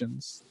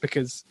questions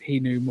because he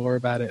knew more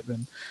about it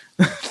than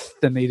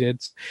than he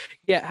did.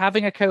 Yeah,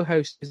 having a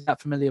co-host who's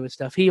that familiar with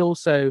stuff.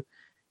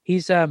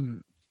 He's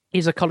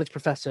a college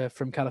professor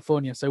from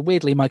California, so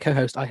weirdly, my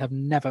co-host I have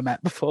never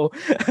met before,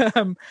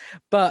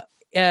 but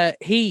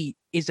he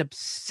is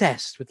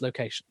obsessed with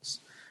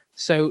locations.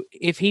 So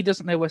if he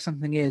doesn't know where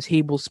something is,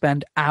 he will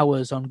spend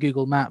hours on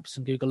Google Maps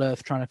and Google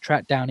Earth trying to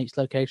track down each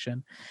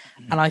location.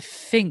 And I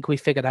think we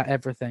figured out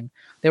everything.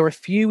 There were a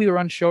few we were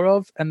unsure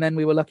of, and then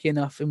we were lucky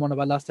enough in one of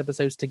our last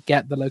episodes to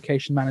get the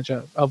location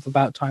manager of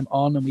About Time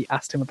on, and we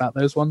asked him about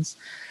those ones.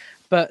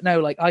 But no,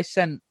 like, I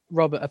sent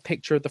Robert a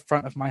picture of the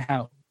front of my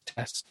house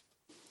test,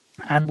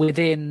 and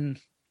within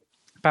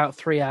about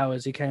 3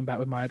 hours he came back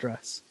with my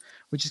address,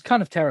 which is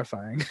kind of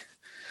terrifying.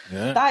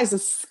 Yeah. That is a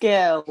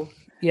skill.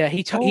 Yeah,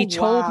 he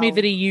told me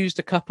that he used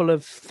a couple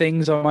of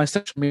things on my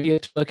social media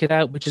to look it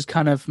out, which is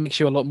kind of makes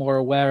you a lot more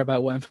aware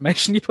about what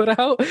information you put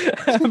out.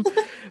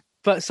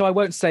 But so I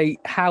won't say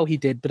how he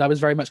did, but I was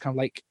very much kind of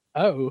like,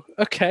 oh,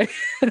 okay.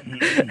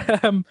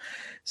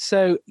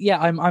 So yeah,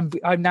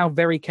 I'm now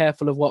very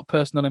careful of what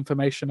personal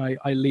information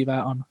I leave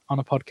out on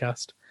a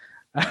podcast.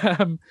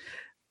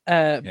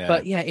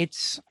 But yeah,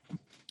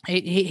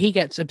 he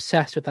gets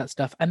obsessed with that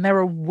stuff, and there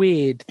are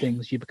weird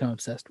things you become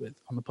obsessed with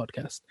on the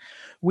podcast.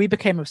 We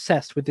became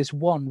obsessed with this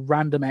one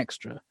random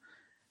extra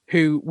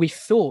who we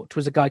thought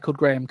was a guy called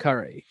Graham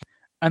Curry,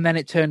 and then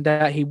it turned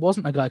out he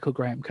wasn't a guy called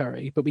Graham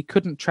Curry, but we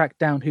couldn't track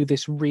down who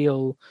this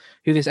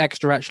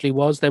extra actually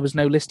was. There was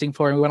no listing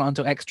for him. We went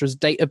onto extras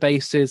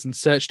databases and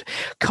searched.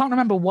 Can't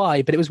remember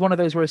why, but it was one of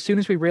those where as soon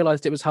as we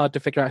realized it was hard to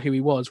figure out who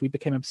he was, we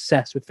became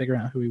obsessed with figuring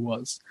out who he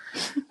was.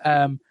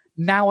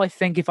 Now I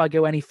think if I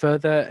go any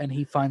further and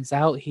he finds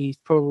out, he'd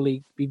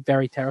probably be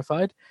very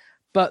terrified.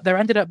 But there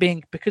ended up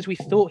being, because we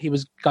thought he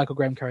was a guy called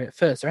Graham Curry at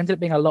first, there ended up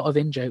being a lot of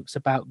in-jokes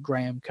about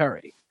Graham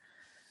Curry.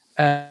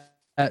 To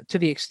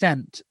the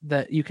extent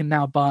that you can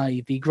now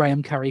buy the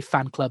Graham Curry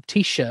fan club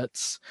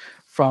T-shirts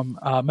from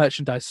our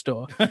merchandise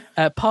store.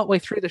 Partway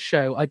through the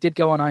show, I did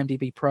go on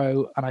IMDb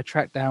Pro and I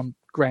tracked down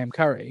Graham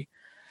Curry,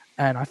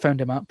 and I phoned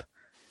him up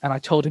and I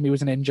told him he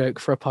was an in-joke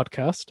for a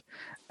podcast.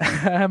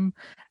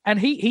 And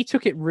he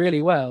took it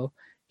really well.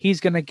 He's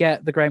going to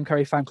get the Graham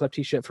Curry fan club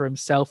T-shirt for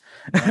himself.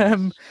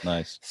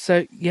 Nice.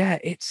 So yeah,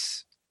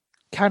 it's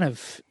kind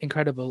of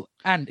incredible.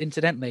 And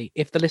incidentally,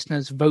 if the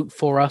listeners vote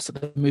for us at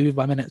the Move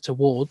by Minute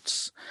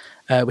Awards,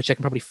 which I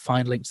can probably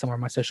find linked somewhere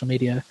on my social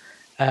media,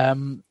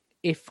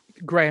 if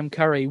Graham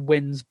Curry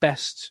wins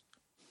best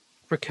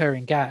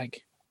recurring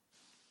gag,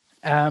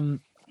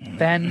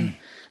 then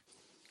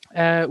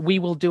we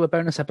will do a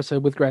bonus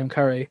episode with Graham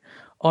Curry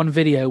on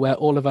video where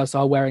all of us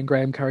are wearing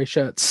Graham Curry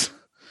shirts.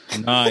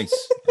 Nice.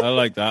 I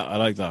like that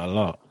a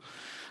lot.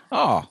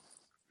 Oh,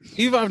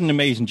 you've had an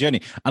amazing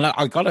journey, and I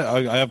have got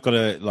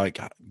to like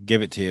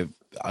give it to you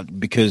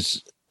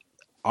because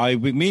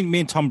me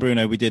and Tom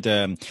Bruno we did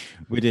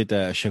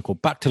a show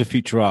called Back to the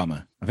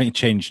Futurama. I think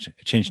it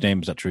changed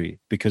names actually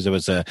because there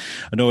was an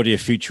audio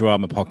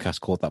Futurama podcast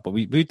called that. But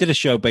we did a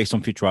show based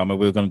on Futurama.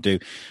 We were going to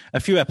do a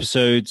few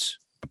episodes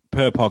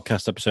per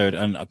podcast episode,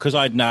 and because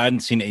I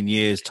hadn't seen it in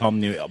years, Tom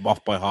knew it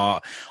off by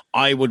heart.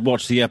 I would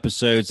watch the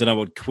episodes and I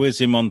would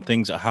quiz him on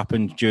things that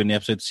happened during the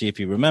episode to see if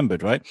he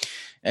remembered. Right,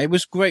 it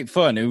was great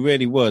fun, it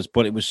really was,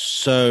 but it was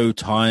so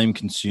time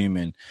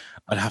consuming.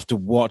 I'd have to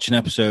watch an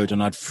episode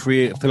and I'd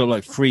fill up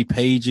like 3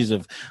 pages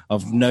of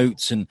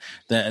notes, and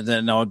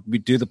then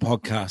we'd do the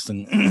podcast,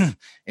 and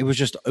it was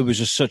just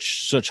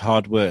such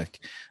hard work.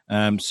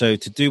 So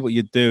to do what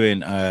you're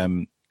doing,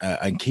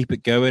 and keep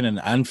it going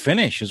and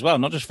finish as well,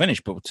 not just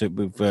finish, but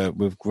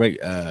with great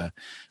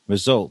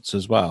results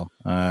as well.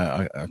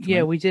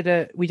 We did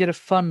a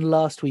fun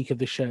last week of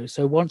the show.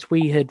 So once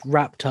we had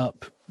wrapped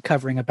up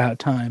covering About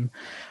Time,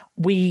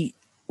 we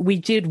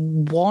did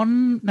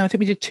I think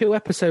we did 2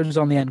 episodes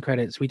on the end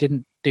credits. We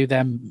didn't do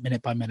them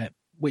minute by minute,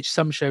 which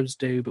some shows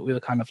do, but we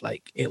were kind of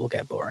like, it will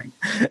get boring.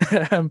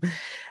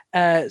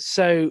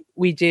 So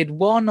we did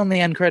one on the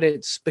end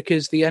credits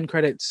because the end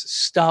credits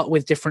start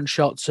with different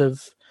shots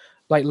of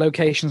like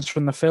locations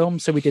from the film.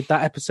 So we did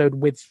that episode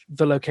with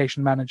the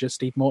location manager,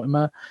 Steve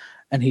Mortimer,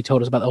 and he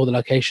told us about all the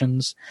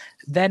locations.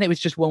 Then it was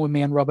just one with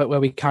me and Robert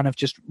where we kind of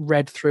just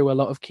read through a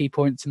lot of key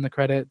points in the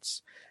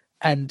credits.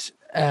 And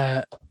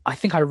I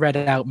think I read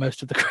out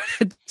most of the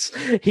credits.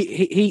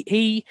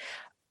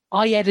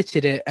 I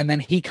edited it, and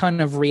then he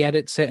kind of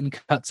re-edits it and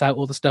cuts out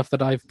all the stuff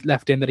that I've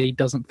left in that he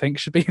doesn't think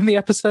should be in the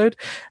episode.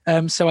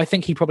 So I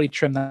think he probably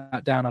trimmed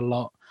that down a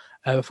lot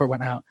before it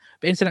went out.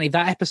 But incidentally,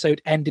 that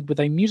episode ended with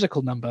a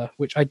musical number,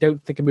 which I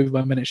don't think a Movie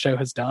by Minute show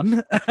has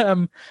done,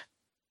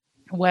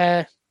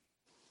 where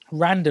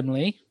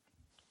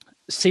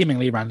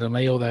seemingly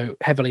randomly, although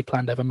heavily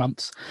planned over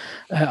months,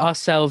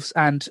 ourselves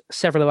and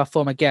several of our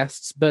former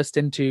guests burst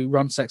into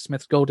Ron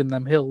Sexsmith's Gold in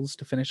Them Hills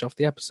to finish off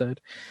the episode,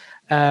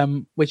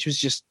 which was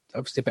just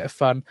obviously a bit of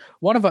fun.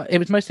 It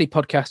was mostly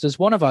podcasters.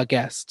 One of our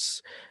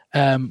guests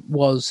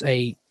was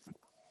a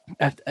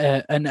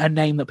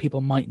name that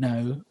people might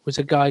know, was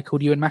a guy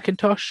called Ewan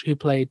McIntosh, who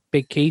played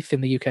Big Keith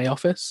in the UK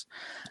Office.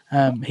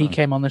 He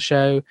came on the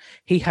show.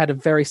 He had a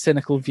very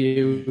cynical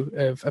view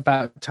of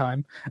About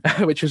Time,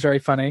 which was very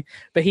funny,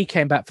 but he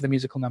came back for the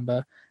musical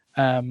number.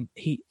 So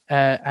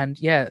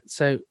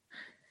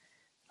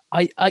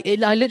I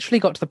literally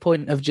got to the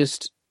point of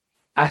just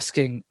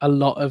asking a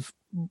lot of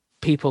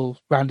people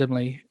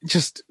randomly,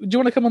 just, do you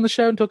want to come on the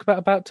show and talk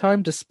about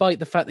Time, despite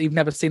the fact that you've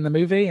never seen the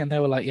movie? And they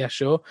were like, yeah,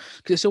 sure.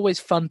 Because it's always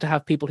fun to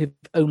have people who've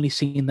only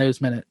seen those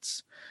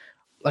minutes.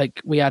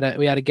 Like we had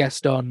a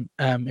guest on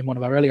in one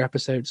of our earlier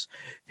episodes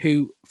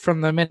who, from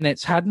the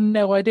minutes, had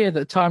no idea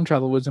that time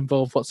travel was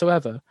involved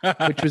whatsoever,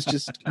 which was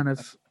just kind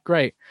of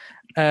great.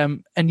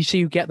 And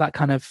you get that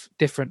kind of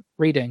different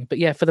reading. But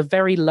yeah, for the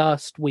very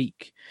last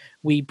week,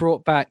 we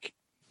brought back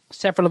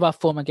several of our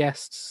former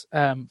guests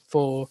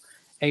for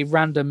a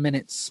random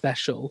minutes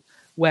special,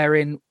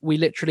 wherein we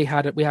literally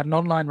had an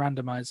online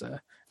randomizer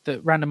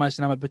that randomized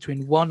the number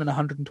between 1 and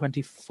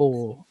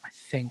 124. I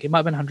think it might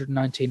have been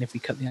 119 if we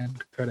cut the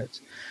end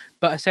credits,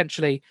 but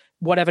essentially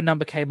whatever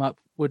number came up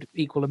would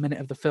equal a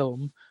minute of the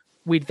film.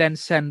 We'd then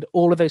send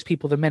all of those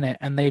people the minute,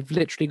 and they've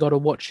literally got to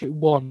watch it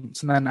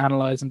once and then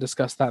analyze and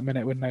discuss that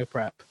minute with no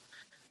prep.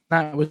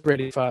 That was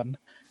really fun.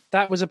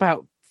 That was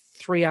about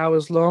 3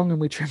 hours long, and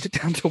we trimmed it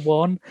down to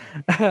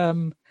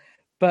 1.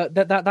 But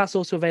that's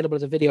also available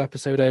as a video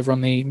episode over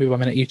on the Movie by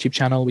Minute YouTube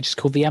channel, which is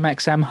called the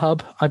MXM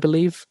Hub, I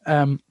believe.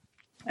 And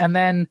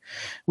then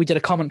we did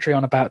a commentary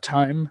on About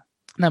Time.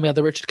 And then we had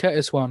the Richard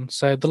Curtis one.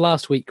 So the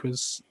last week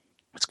was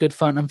good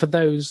fun. And for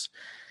those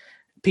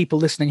people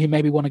listening who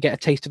maybe want to get a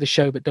taste of the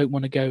show but don't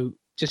want to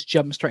just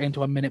jump straight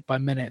into a minute by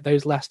minute,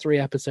 those last 3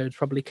 episodes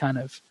probably kind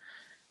of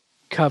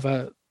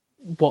cover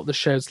what the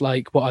show's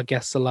like, what our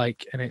guests are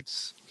like. And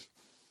it's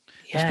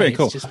pretty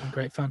cool. It's just been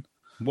great fun.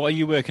 What are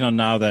you working on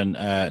now then?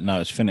 Now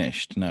it's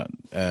finished. Now,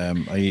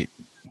 are you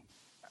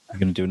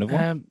going to do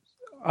another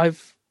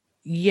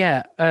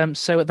one?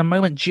 So at the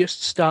moment,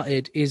 just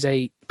started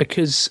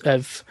because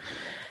of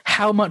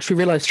how much we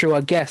realized through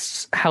our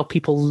guests how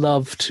people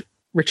loved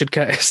Richard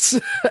Curtis.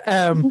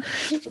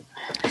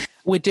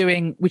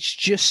 Which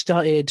just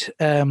started.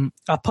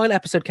 Our pilot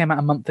episode came out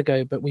a month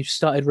ago, but we've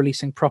started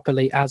releasing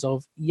properly as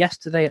of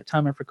yesterday at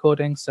time of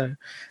recording. So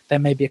there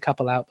may be a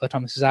couple out by the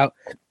time this is out.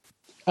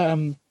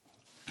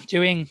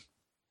 Doing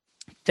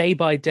day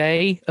by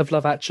day of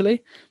Love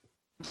Actually.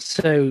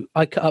 So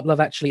I cut up Love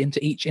Actually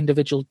into each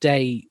individual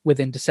day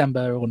within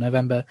December or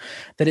November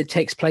that it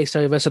takes place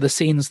over. So the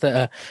scenes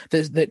that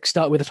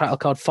start with the title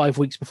card 5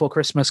 weeks before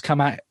Christmas come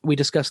out. We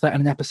discuss that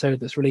in an episode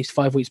that's released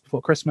 5 weeks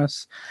before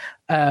Christmas.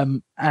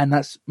 And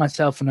that's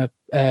myself and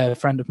a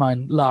friend of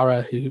mine,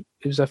 Lara,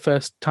 who's her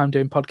first time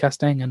doing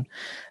podcasting. And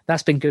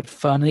that's been good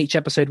fun. And each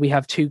episode we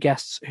have 2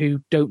 guests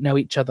who don't know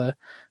each other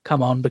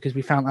come on, because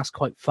we found that's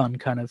quite fun,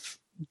 kind of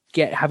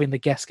having the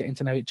guests getting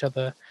to know each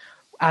other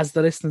as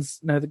the listeners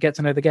get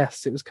to know the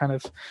guests. It was kind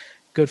of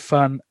good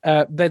fun.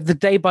 The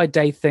day by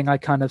day thing I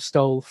kind of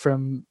stole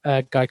from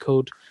a guy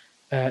called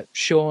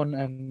Sean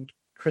and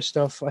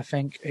Christoph, I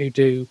think,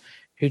 who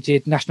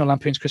did National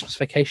Lampoon's Christmas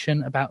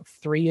Vacation about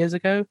 3 years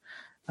ago,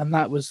 and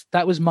that was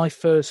my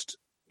first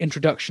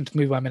introduction to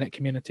Movie by Minute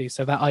community.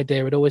 So that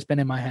idea had always been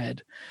in my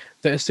head,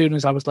 that as soon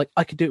as I was like,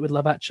 I could do it with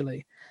Love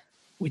Actually,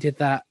 we did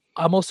that.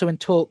 I'm also in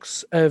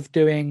talks of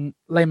doing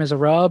Les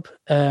Miserables,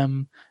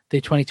 the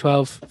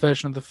 2012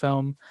 version of the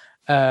film,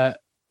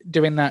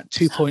 doing that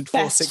 2.460.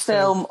 Best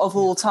film of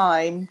all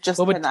time, just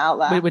putting that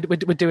out there. We're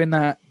doing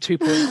that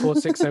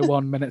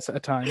 2.4601 minutes at a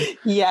time.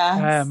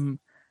 Yeah.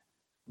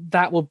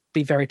 That will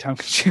be very time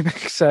consuming.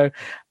 So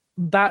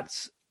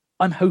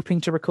I'm hoping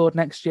to record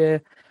next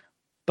year,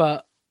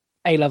 but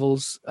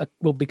A-levels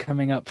will be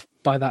coming up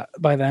by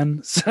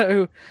then.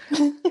 So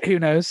who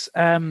knows?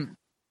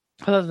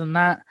 Other than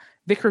that,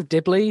 Vicar of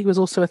Dibley was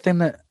also a thing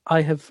that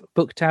I have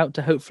booked out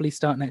to hopefully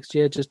start next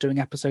year, just doing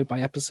episode by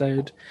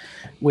episode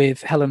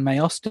with Helen May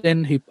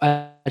Austin, who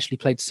actually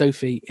played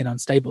Sophie in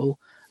Unstable,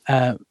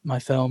 my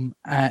film,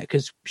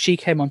 because she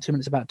came on 2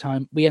 Minutes About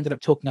Time. We ended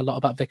up talking a lot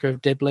about Vicar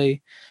of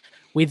Dibley.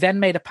 We then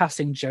made a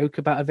passing joke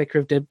about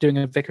doing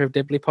a Vicar of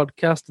Dibley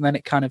podcast, and then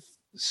it kind of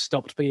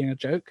stopped being a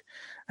joke.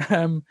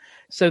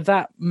 So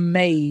that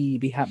may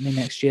be happening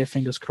next year.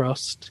 Fingers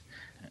crossed.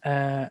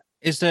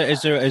 Is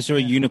there a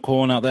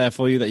unicorn out there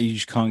for you that you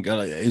just can't get?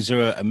 Like, is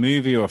there a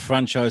movie or a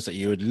franchise that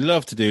you would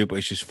love to do, but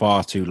it's just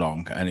far too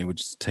long and it would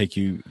just take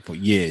you for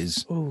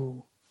years?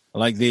 Ooh.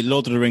 Like the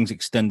Lord of the Rings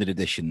extended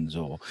editions,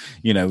 or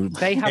they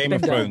have Game been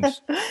of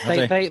Thrones.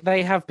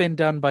 They have been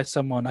done by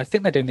someone. I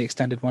think they're doing the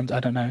extended ones. I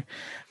don't know.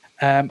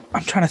 I'm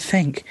trying to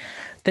think.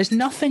 There's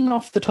nothing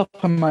off the top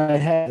of my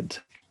head.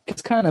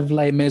 It's kind of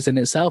Les Mis in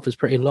itself is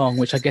pretty long,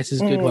 which I guess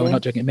is good. Why we're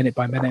not doing it minute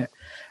by minute.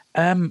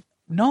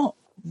 Not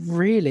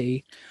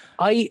really.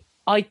 I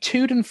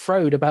toed and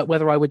froed about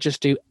whether I would just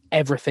do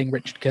everything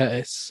Richard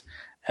Curtis,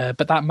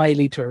 but that may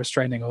lead to a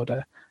restraining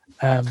order.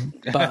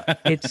 But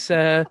it's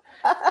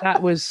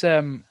that was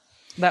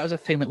a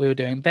thing that we were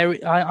doing.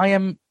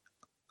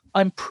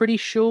 I'm pretty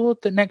sure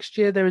that next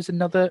year there is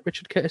another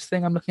Richard Curtis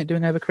thing I'm looking at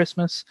doing over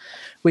Christmas,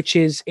 which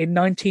is in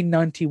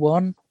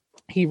 1991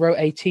 he wrote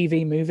a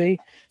TV movie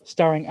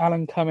starring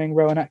Alan Cumming,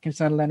 Rowan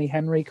Atkinson, and Lenny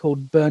Henry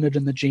called Bernard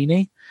and the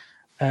Genie.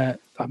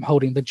 I'm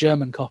holding the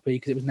German copy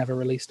because it was never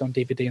released on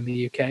DVD in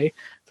the UK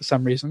for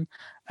some reason,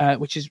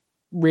 which is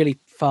really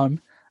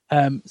fun.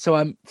 So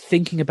I'm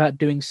thinking about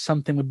doing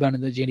something with Bernard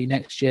and the Genie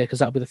next year because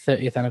that'll be the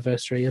 30th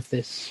anniversary of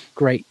this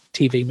great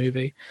TV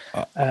movie.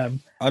 I'd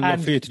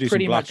love for you to do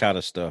some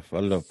Blackadder stuff. I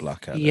love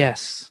Blackadder.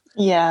 Yes.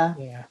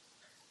 Yeah.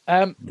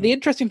 The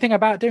interesting thing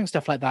about doing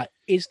stuff like that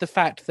is the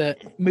fact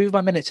that Move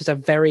by Minutes is a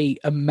very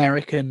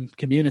American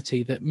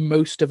community that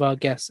most of our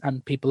guests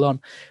and people on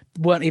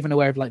weren't even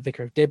aware of, like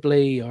Vicar of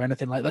Dibley or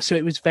anything like that. So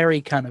it was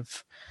very kind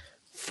of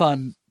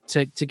fun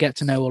to get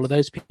to know all of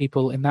those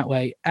people in that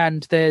way.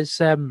 And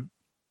there's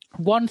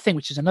one thing,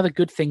 which is another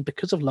good thing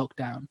because of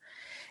lockdown,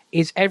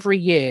 is every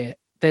year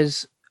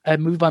there's a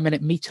Move by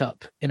Minute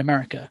meetup in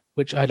America,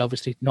 which I'd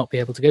obviously not be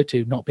able to go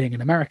to, not being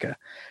in America.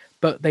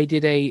 But they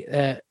did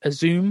a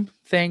Zoom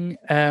thing,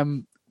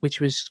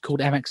 which was called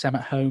MXM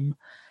at Home,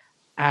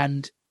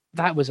 and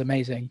that was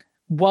amazing.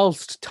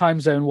 Whilst time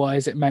zone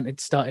wise, it meant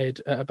it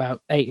started at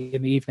about 8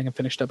 in the evening and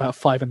finished at about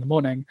 5 in the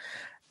morning.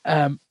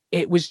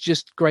 It was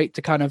just great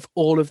to kind of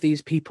all of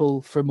these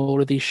people from all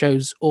of these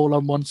shows all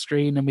on one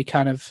screen, and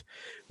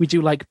we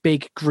do like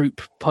big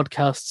group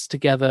podcasts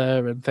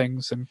together and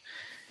things, and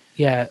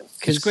yeah,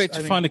 it's great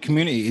to find a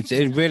community.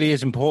 It really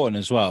is important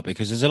as well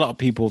because there's a lot of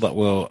people that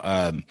will,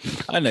 I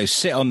don't know,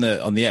 sit on the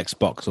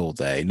Xbox all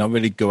day, not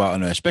really go out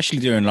and especially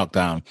during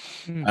lockdown,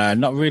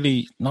 not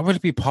really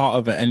be part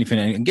of anything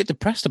and get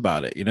depressed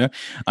about it,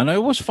 And I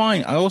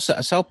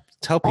also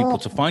tell people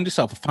to find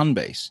yourself a fan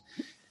base.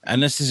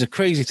 And this is a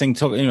crazy thing to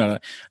talk,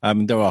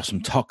 there are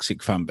some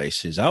toxic fan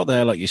bases out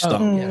there, like your Star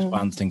Wars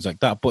fans, things like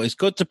that. But it's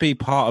good to be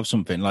part of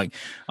something. Like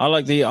I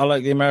like the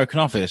American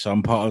Office.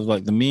 I'm part of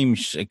like the meme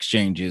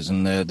exchanges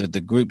and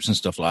the groups and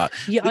stuff like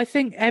that. Yeah, I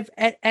think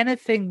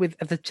anything with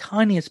the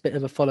tiniest bit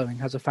of a following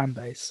has a fan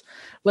base.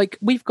 Like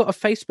we've got a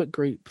Facebook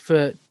group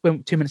for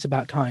 2 Minutes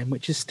About Time,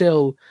 which is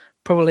still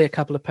probably a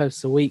couple of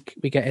posts a week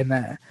we get in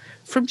there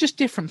from just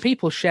different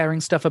people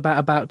sharing stuff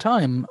about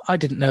time. I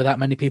didn't know that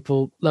many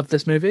people love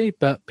this movie,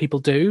 but people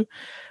do.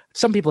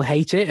 Some people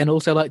hate it and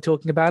also like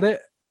talking about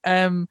it.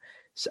 And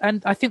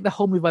I think the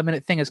whole Move by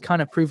Minute thing has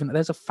kind of proven that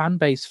there's a fan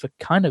base for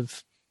kind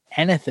of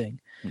anything.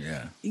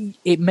 Yeah.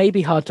 It may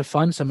be hard to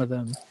find some of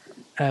them,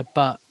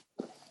 but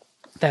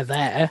they're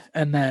there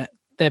and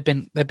they've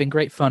been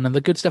great fun. And the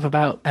good stuff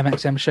about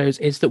MXM shows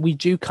is that we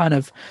do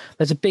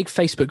there's a big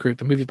Facebook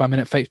group, a Movie by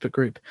Minute Facebook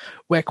group,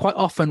 where quite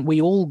often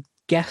we all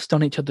guest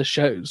on each other's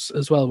shows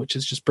as well, which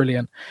is just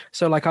brilliant.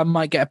 So like I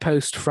might get a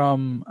post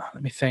from,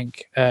 let me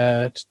think,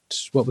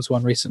 what was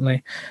one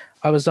recently?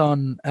 I was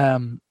on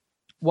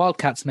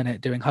Wildcats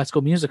Minute doing High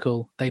School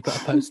Musical. They put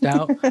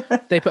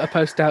a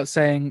post out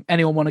saying,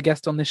 anyone want to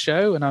guest on this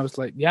show? And I was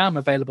like, yeah, I'm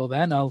available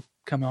then. I'll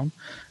come on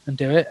and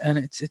do it. And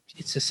it's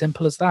as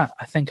simple as that.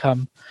 I think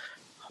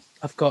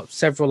I've got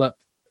several up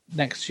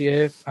next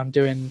year. I'm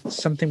doing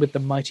something with the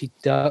Mighty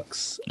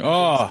Ducks.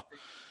 I'll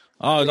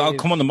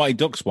come on the Mighty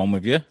Ducks one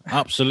with you.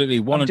 Absolutely.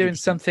 I'm doing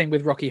something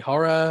with Rocky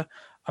Horror.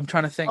 I'm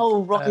trying to think.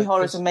 Oh, Rocky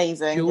Horror is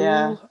amazing. Jewel,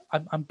 yeah.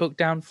 I'm booked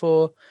down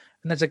for.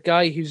 And there's a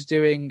guy who's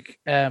doing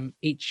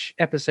each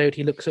episode.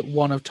 He looks at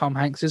one of Tom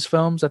Hanks's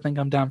films. I think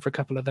I'm down for a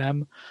couple of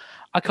them.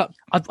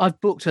 I've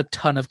booked a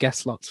ton of guest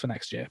slots for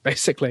next year,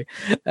 basically.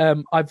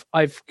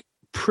 I've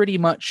pretty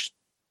much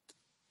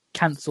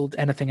cancelled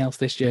anything else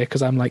this year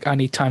because I'm like, I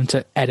need time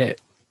to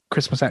edit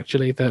Christmas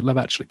Actually, the Love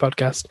Actually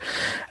podcast,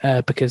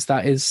 because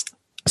that is,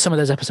 some of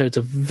those episodes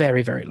are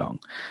very, very long.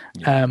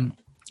 Yeah.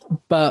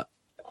 But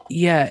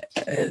yeah,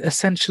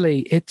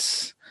 essentially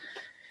it's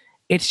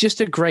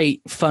just a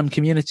great, fun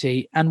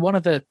community. And one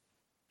of the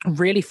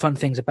really fun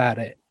things about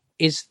it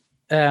is,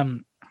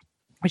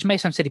 which may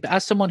sound silly, but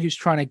as someone who's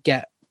trying to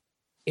get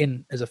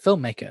in as a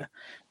filmmaker,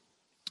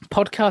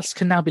 podcasts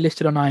can now be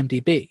listed on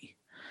IMDb.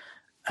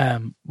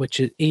 which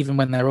is even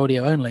when they're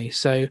audio only.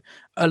 So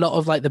a lot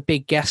of like the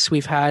big guests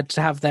we've had,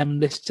 to have them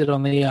listed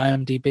on the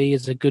IMDb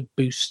is a good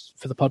boost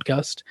for the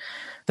podcast.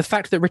 The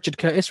fact that Richard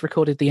Cutis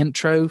recorded the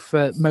intro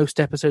for most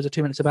episodes of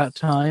 2 Minutes About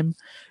Time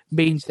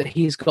means that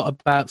he's got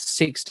about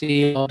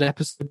 60 odd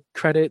episode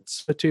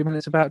credits for 2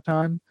 Minutes About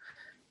Time.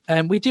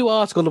 And we do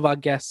ask all of our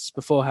guests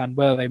beforehand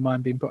whether they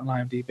mind being put on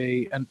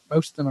IMDb, and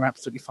most of them are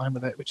absolutely fine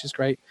with it, which is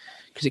great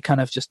because it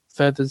kind of just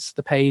furthers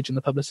the page and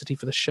the publicity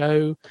for the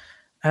show.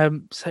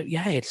 So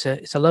yeah, it's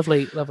a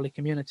lovely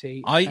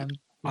community.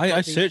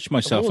 I searched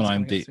myself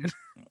on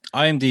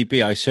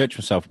IMDb. I searched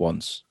myself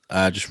once,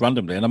 just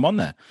randomly, and I'm on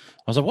there.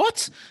 I was like,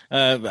 what?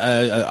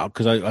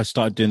 Because I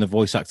started doing the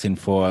voice acting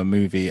for a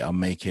movie I'm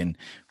making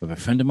with a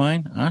friend of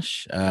mine,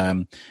 Ash,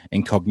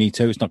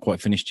 Incognito. It's not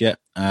quite finished yet.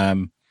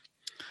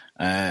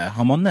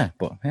 I'm on there,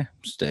 but yeah,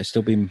 it's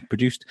still being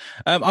produced.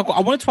 I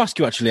wanted to ask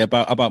you actually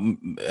about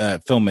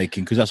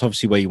filmmaking, because that's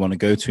obviously where you want to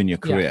go to in your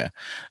career.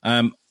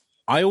 Yeah.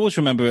 I always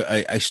remember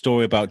a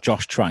story about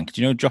Josh Trank.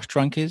 Do you know who Josh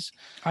Trank is?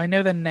 I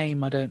know the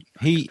name. I don't.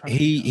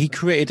 He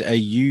created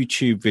a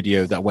YouTube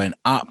video that went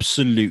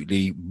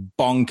absolutely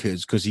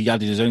bonkers because he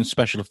added his own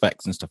special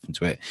effects and stuff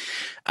into it,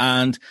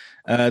 and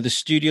the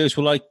studios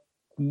were like,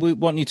 we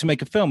want you to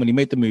make a film, and he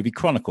made the movie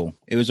Chronicle.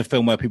 It was a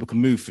film where people can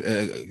move,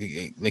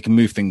 they can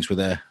move things with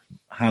their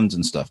hands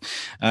and stuff.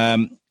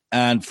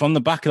 And from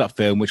the back of that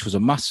film, which was a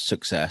massive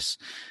success,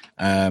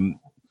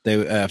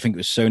 I think it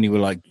was Sony were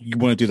like, you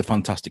want to do the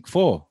Fantastic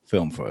Four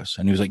film for us?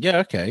 And he was like, yeah,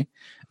 okay.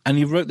 And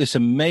he wrote this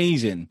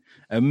amazing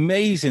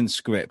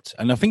script.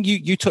 And I think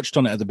you touched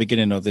on it at the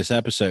beginning of this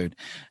episode.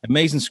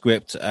 Amazing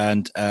script.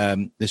 And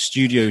the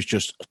studios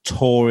just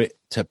tore it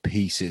to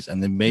pieces,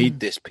 and they made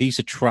this piece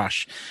of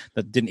trash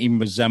that didn't even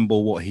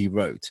resemble what he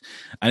wrote.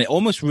 And it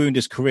almost ruined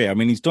his career. I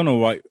mean, he's done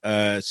all right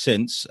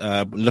since.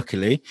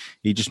 Luckily,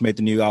 he just made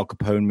the new Al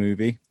Capone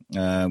movie.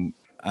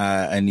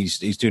 And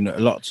he's doing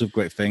lots of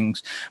great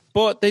things,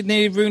 but they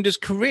nearly ruined his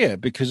career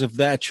because of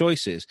their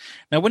choices.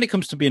 Now, when it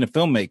comes to being a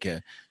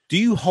filmmaker, do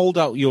you hold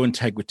out your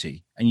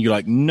integrity and you're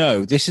like,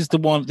 no, this is the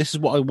one, this is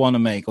what I want to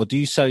make, or do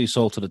you sell your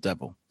soul to the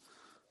devil?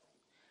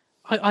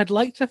 I'd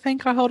like to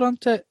think I hold on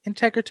to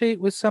integrity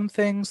with some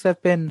things.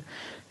 There've been,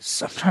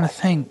 I'm trying to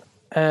think.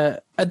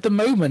 At the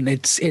moment,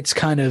 it's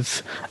kind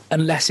of,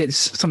 unless it's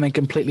something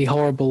completely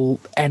horrible,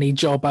 any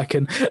job I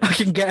can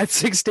get at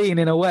 16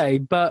 in a way,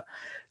 but.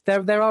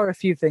 There are a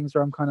few things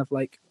where I'm kind of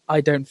like,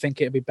 I don't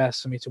think it'd be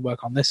best for me to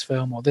work on this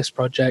film or this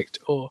project,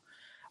 or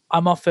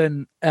I'm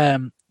often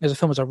there's a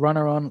film as a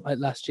runner on like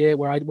last year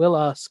where I will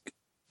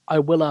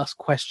ask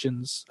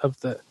questions of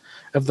the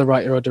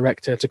writer or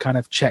director to kind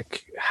of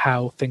check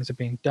how things are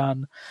being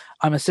done.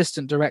 I'm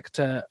assistant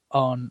director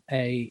on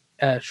a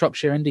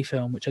Shropshire indie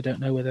film, which I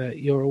don't know whether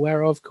you're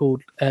aware of,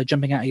 called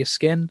Jumping Out of Your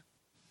Skin.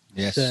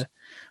 Yes, it's a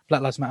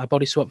Black Lives Matter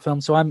body swap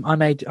film. So I'm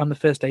the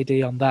first AD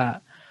on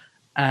that.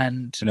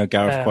 And you know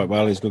Gareth quite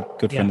well. He's a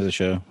good friend of the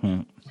show.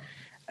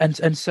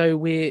 And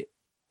so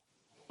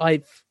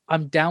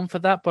I'm down for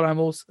that,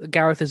 but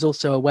Gareth is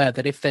also aware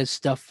that if there's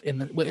stuff in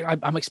the,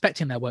 I'm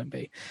expecting there won't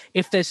be.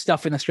 If there's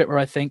stuff in the script where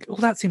I think, oh,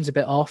 that seems a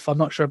bit off, I'm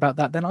not sure about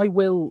that, then I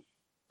will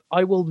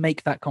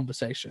make that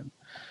conversation,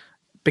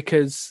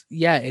 because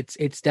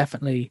it's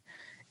definitely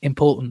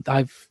important.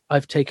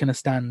 I've taken a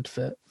stand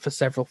for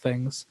several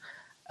things,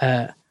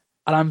 and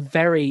I'm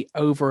very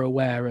over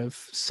aware of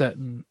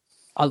certain.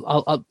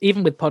 I'll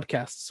even with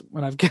podcasts,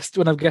 when I've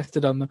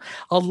guested on them,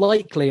 I'll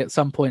likely at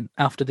some point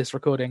after this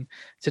recording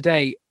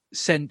today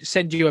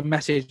send you a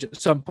message at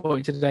some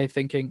point today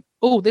thinking,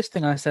 oh, this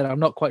thing I said, I'm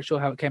not quite sure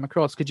how it came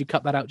across. Could you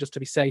cut that out just to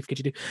be safe? Could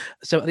you do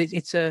so?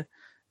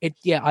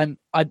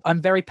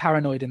 I'm very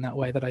paranoid in that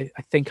way, that I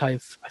think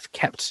I've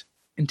kept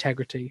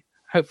integrity.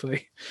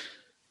 Hopefully,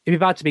 it'd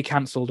be bad to be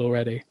cancelled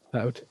already.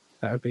 That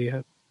would be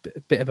a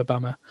bit of a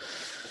bummer.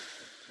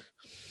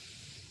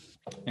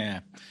 Yeah,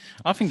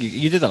 I think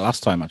you did that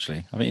last time.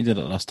 Actually, I think you did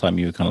it last time.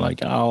 You were kind of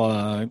like,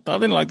 I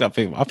didn't like that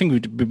thing. I think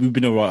we've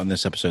been all right on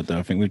this episode, though.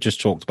 I think we've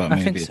just talked about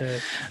maybe. I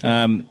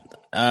think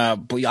so.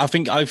 But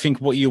I think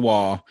what you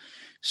are,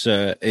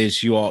 sir,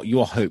 is your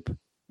hope.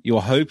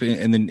 Your hope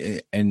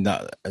in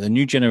that the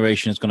new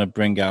generation is going to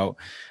bring out,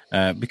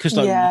 because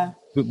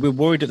we're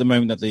worried at the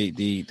moment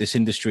that this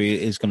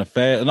industry is going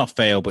to not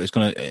fail, but it's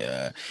going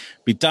to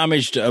be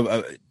damaged.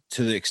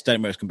 To the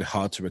extent where it's going to be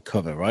hard to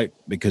recover, right?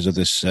 Because of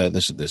this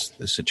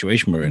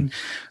situation we're in.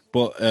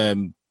 But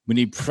we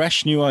need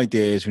fresh new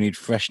ideas. We need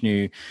fresh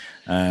new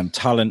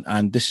talent,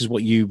 and this is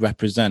what you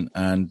represent.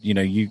 And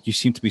you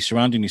seem to be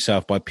surrounding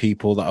yourself by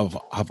people that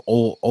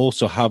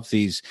also have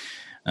these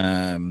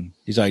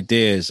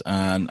ideas,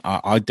 and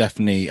I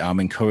definitely am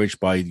encouraged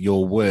by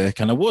your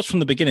work, and I was from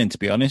the beginning, to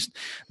be honest.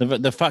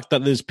 The fact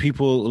that there's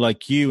people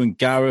like you and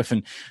Gareth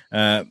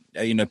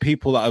and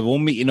people that are all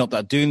meeting up that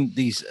are doing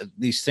these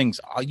things.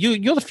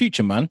 You're the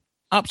future, man.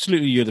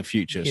 Absolutely, you're the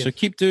future. Yeah. So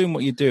keep doing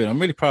what you're doing. I'm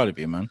really proud of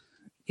you, man.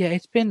 Yeah,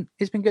 it's been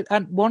good.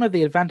 And one of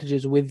the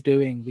advantages with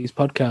doing these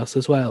podcasts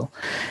as well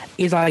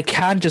is I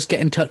can just get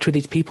in touch with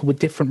these people with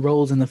different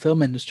roles in the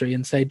film industry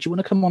and say, do you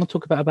want to come on and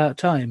talk about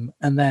Time?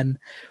 And then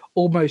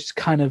almost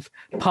kind of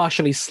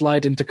partially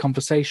slide into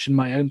conversation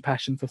my own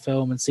passion for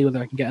film and see whether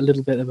I can get a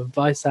little bit of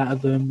advice out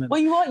of them. Well,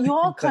 you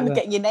are kind of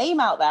getting your name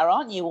out there,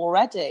 aren't you,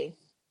 already?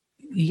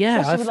 Yeah,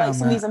 especially with like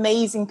some of these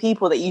amazing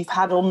people that you've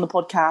had on the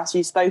podcast,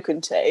 you've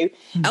spoken to,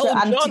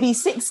 and to be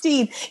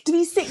 16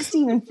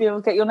 and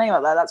get your name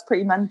out there, that's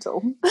pretty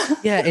mental.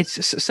 Yeah,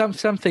 it's some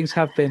things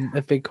have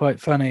been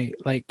quite funny.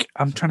 Like,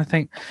 I'm trying to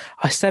think.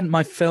 I sent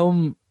my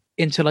film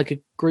into like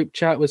a group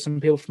chat with some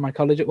people from my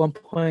college at one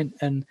point,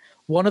 and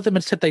one of them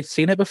had said they'd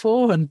seen it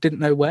before and didn't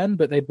know when,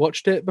 but they'd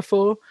watched it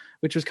before,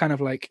 which was kind of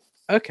like,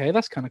 okay,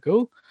 that's kind of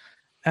cool.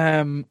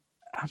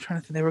 I'm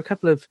trying to think. There are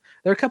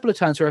a couple of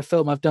times where a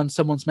film I've done,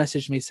 someone's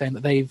messaged me saying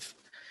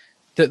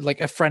that like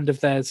a friend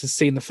of theirs has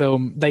seen the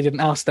film. They didn't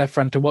ask their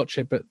friend to watch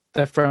it, but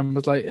their friend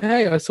was like,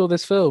 "Hey, I saw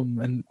this film,"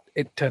 and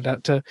it turned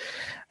out to.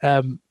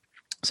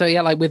 So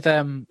yeah, like with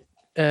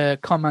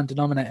Common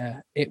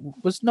Denominator, it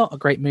was not a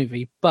great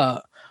movie,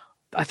 but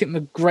I think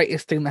the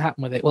greatest thing that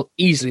happened with it, well,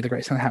 easily the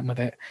greatest thing that happened with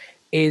it,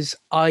 is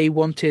I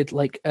wanted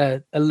like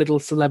a little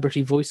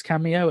celebrity voice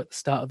cameo at the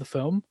start of the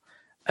film.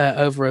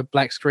 Over a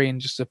black screen,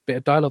 just a bit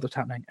of dialogue that's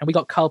happening. And we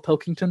got Carl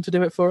Pilkington to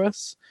do it for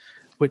us,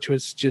 which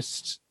was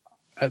just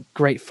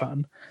great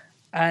fun.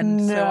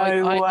 And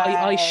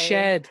I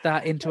shared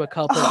that into a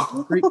Carl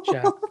Pilkington group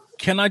chat.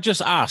 Can I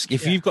just ask,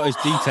 if you've got his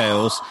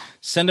details,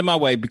 send them my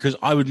way, because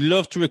I would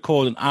love to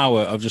record an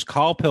hour of just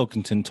Carl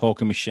Pilkington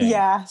talking machine.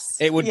 Yes.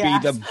 It would be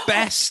the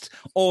best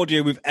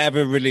audio we've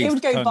ever released. It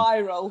would go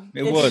viral.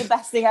 It would. Be the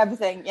best thing ever.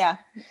 Yeah.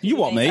 You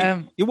want me?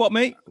 You want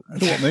me?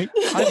 You want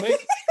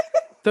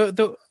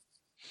me?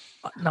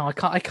 No,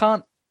 I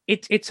can't.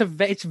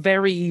 It's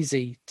very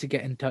easy to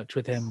get in touch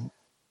with him.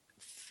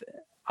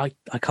 I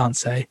can't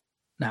say.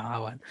 No, I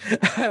won't.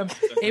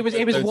 It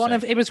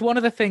was one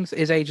of the things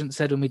his agent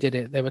said when we did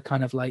it. They were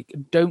kind of like,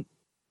 don't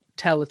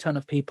tell a ton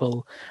of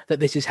people that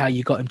this is how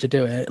you got him to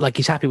do it. Like,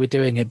 he's happy with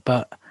doing it,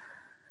 but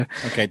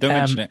okay, don't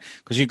mention it,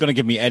 because you're going to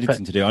give me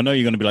editing to do. I know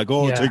you're going to be like,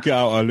 take it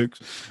out, Alex.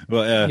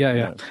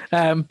 But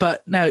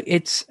but no,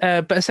 it's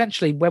but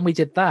essentially when we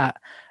did that,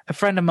 a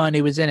friend of mine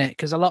who was in it,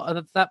 because a lot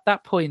of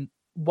that point,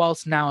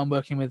 whilst now I'm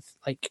working with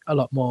like a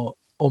lot more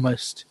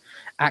almost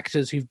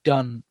actors who've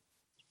done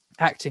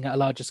acting at a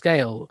larger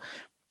scale,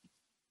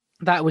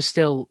 that was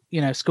still,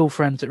 school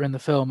friends that were in the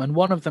film. And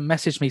one of them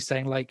messaged me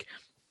saying like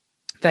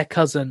their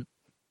cousin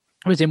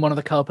was in one of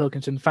the Carl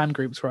Pilkington fan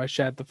groups where I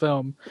shared the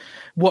film,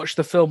 watched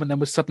the film, and then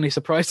was suddenly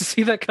surprised to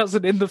see their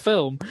cousin in the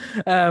film.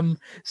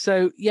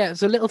 So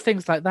little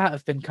things like that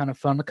have been kind of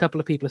fun. A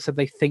couple of people have said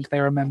they think they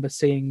remember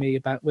seeing me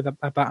about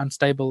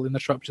Unstable in the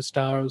Shropshire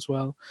Star as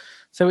well.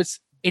 So it's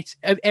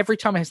every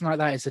time I hear something like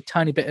that, it's a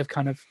tiny bit of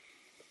kind of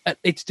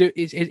it's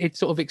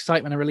sort of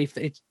excitement and relief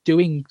that it's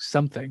doing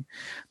something,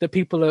 that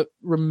people are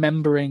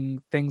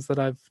remembering things that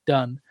I've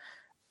done.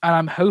 And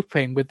I'm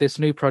hoping with this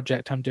new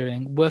project I'm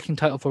doing, working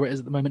title for it is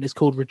at the moment is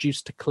called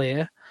Reduced to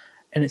Clear,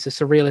 and it's a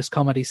surrealist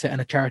comedy set in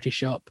a charity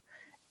shop.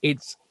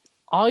 It's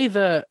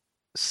either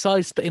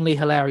side-splittingly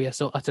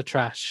hilarious or utter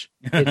trash.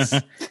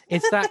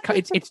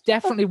 It's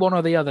definitely one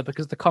or the other,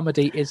 because the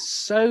comedy is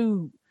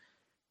so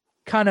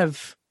kind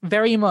of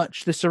very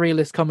much the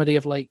surrealist comedy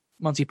of like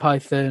Monty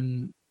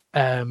Python,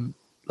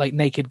 like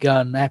Naked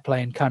Gun,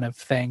 Airplane kind of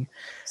thing.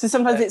 So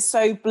sometimes it's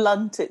so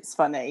blunt it's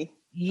funny.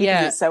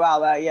 Yeah, it's so out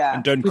there. Yeah,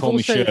 and don't call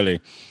me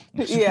Shirley.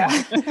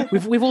 Yeah,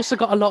 we've also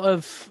got a lot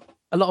of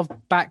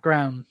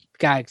background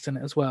gags in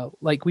it as well.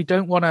 Like we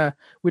don't want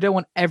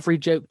every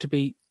joke to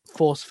be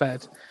force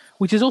fed,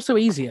 which is also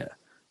easier,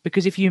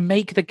 because if you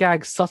make the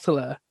gag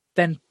subtler,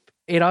 then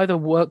it either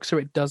works or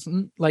it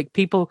doesn't. Like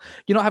you're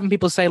not having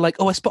people say like,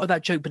 "Oh, I spotted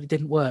that joke, but it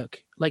didn't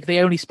work." Like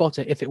they only spot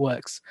it if it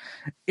works.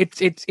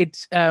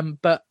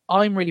 But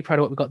I'm really proud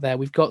of what we've got there.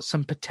 We've got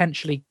some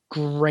potentially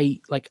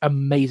great, like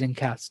amazing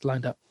cast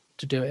lined up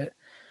to do it.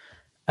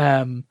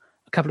 A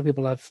couple of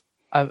people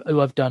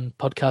who I've done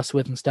podcasts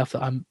with and stuff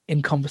that I'm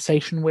in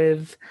conversation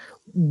with.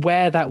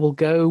 Where that will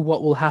go,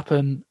 what will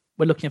happen,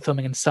 we're looking at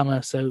filming in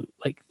summer, so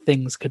like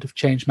things could have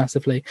changed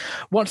massively.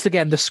 Once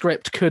again, the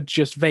script could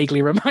just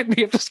vaguely remind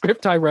me of the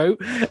script I wrote,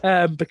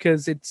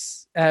 because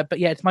it's but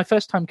yeah, it's my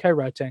first time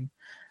co-writing.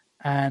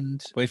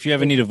 And but if you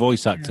ever need a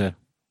voice actor,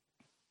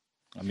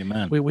 I'm your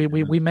man. We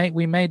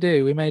may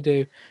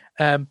do.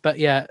 But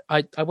yeah,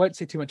 I won't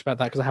say too much about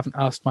that because I haven't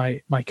asked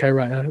my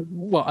co-writer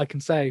what I can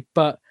say.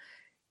 But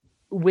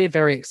we're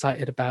very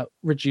excited about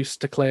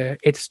Reduced to Clear.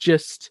 It's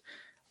just,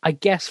 I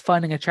guess,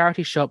 finding a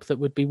charity shop that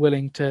would be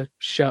willing to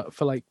shut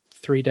for like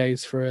 3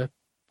 days for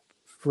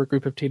a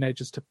group of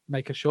teenagers to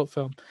make a short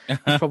film.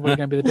 It's probably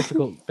going to be the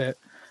difficult bit.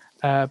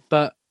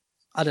 But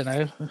I don't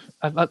know.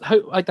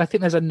 I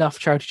think there's enough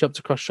charity shops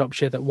across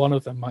Shropshire that one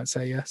of them might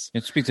say yes. You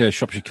speak to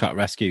Shropshire Cat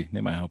Rescue;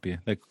 they might help you.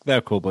 They're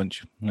a cool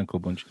bunch.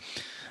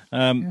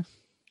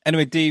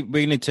 Anyway, Dee,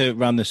 we need to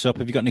round this up.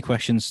 Have you got any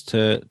questions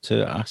to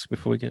ask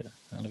before we get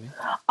out of here?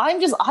 I'm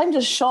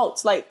just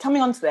shocked. Like,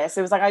 coming onto this,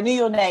 it was like I knew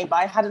your name, but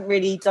I hadn't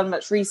really done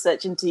much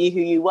research into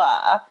who you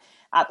were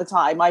at the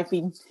time. I've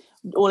been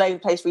all over the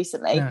place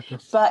recently,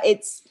 but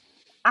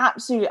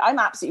I'm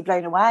absolutely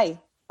blown away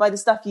by the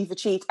stuff you've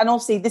achieved. And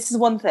obviously, this is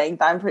one thing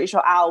that I'm pretty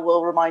sure Al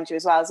will remind you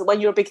as well. So when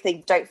you're a big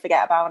thing, don't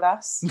forget about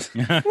us.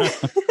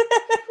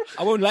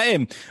 I won't let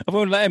him.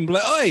 Be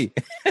like, oi!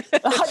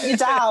 I'll hunt you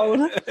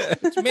down.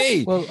 It's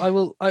me. Well, I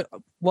will.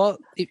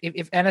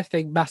 If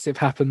anything massive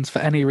happens for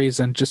any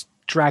reason, just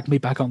drag me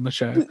back on the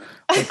show.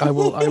 Like, I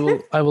will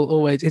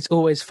always. It's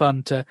always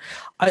fun to.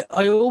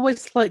 I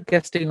always like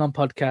guesting on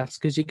podcasts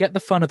because you get the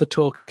fun of the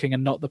talking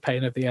and not the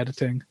pain of the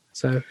editing.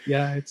 So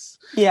yeah,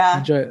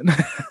 enjoy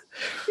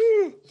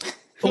it.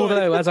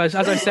 Although, as I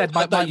said,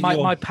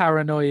 my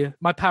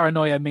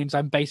paranoia means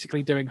I'm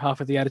basically doing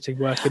half of the editing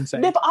work and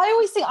saying. No, but I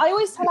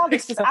always tell Al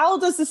this because Al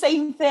does the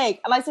same thing,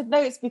 and I said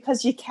no, it's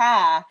because you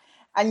care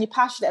and you're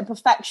passionate and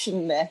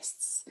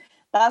perfectionists.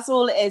 That's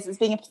all it is. It's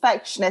being a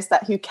perfectionist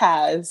who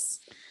cares.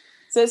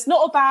 So it's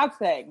not a bad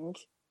thing.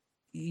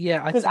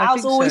 Yeah, because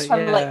Al's always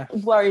trying to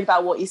worried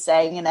about what you're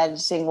saying and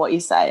editing what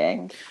you're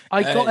saying.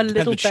 I got a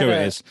little better. Sure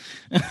it is.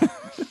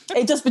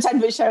 It does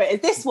pretend but show it is.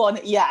 This one,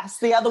 yes.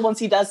 The other ones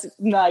he does,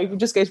 no, he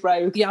just goes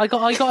rogue. Yeah, I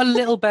got a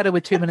little better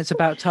with 2 Minutes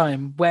About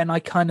Time when I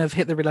kind of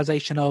hit the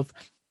realization of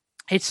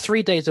it's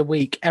 3 days a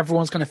week.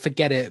 Everyone's going to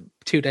forget it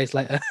 2 days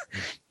later.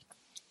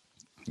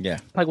 Yeah.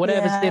 Like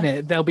whatever's in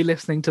it, they'll be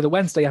listening to the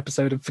Wednesday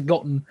episode and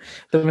forgotten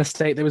the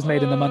mistake that was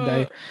made in the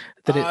Monday.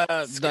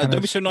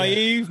 Don't be so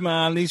naive,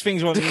 man. These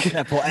things won't be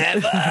there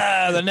forever.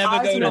 They're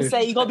never going to. I was going to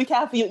say, you got to be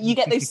careful. You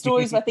get those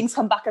stories where things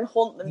come back and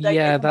haunt them, don't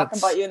they? Come back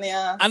and bite you in the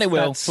ass. And it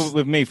will.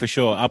 With me, for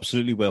sure.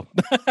 Absolutely will.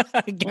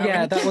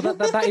 Yeah,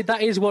 that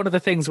is one of the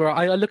things where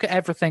I look at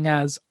everything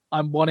as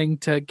I'm wanting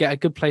to get a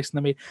good place in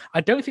the media.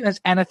 I don't think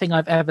there's anything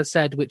I've ever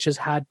said which has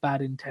had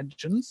bad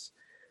intentions.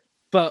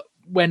 But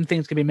when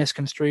things can be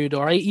misconstrued,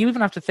 or you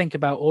even have to think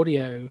about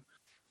audio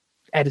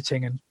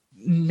editing and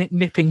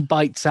nipping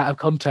bites out of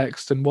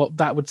context and what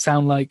that would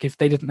sound like if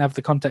they didn't have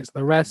the context of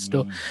the rest.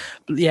 Or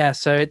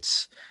so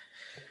it's.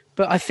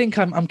 But I think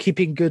I'm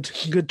keeping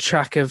good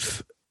track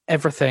of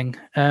everything.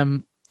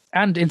 And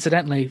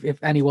incidentally,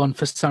 if anyone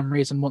for some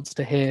reason wants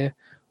to hear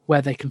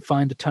where they can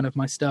find a ton of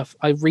my stuff,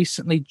 I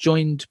recently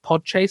joined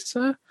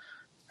Podchaser,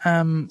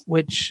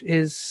 which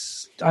is.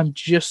 I'm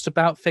just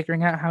about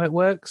figuring out how it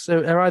works.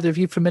 So are either of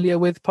you familiar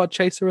with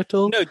Podchaser at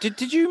all? No.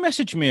 Did you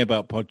message me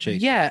about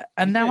Podchaser? Yeah,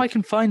 and now I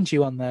can find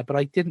you on there, but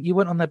I didn't. You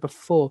weren't on there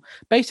before.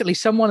 Basically,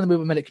 someone in the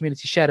Movement Minute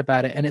community shared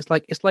about it, and it's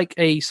like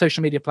a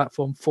social media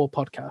platform for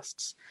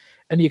podcasts,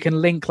 and you can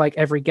link like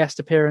every guest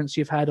appearance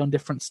you've had on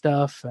different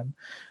stuff and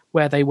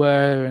where they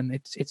were, and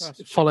it's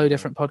follow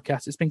different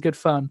podcasts. It's been good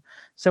fun.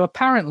 So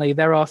apparently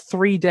there are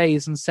 3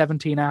 days and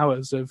 17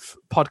 hours of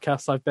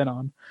podcasts I've been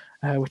on,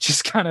 which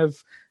is kind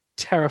of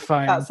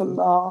terrifying. That's a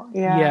lot.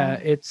 Yeah,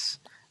 it's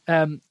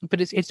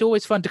but it's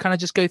always fun to kind of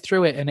just go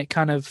through it, and it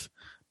kind of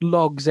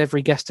logs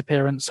every guest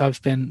appearance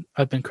I've been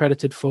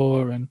credited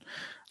for, and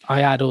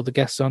I add all the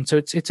guests on. So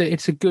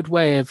it's a good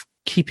way of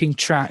keeping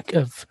track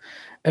of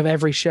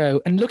every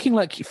show and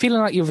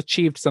feeling like you've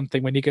achieved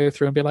something when you go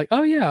through and be like,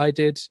 oh yeah, I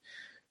did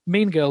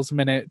Mean Girls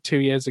Minute 2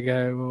 years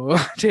ago, or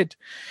I did.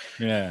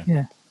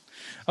 Yeah.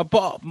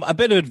 But a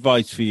bit of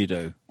advice for you,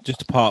 though, just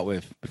to part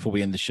with before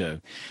we end the show.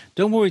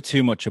 Don't worry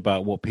too much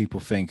about what people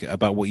think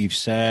about what you've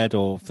said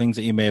or things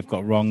that you may have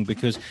got wrong,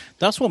 because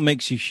that's what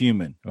makes you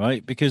human,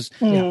 right? Because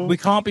we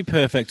can't be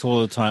perfect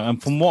all the time.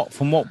 And from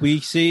what we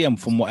see and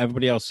from what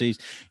everybody else sees,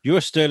 you're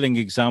a sterling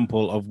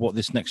example of what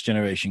this next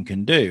generation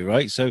can do,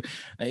 right? So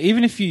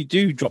even if you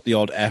do drop the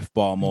odd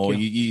F-bomb or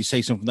you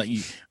say something that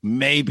you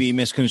may be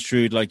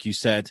misconstrued, like you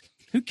said,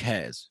 who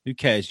cares?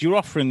 You're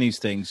offering these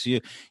things.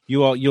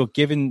 You're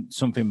giving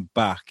something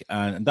back,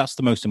 and that's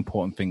the most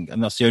important thing,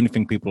 and that's the only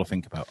thing people will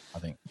think about, I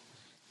think.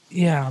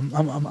 Yeah,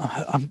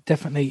 I'm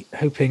definitely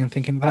hoping and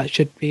thinking that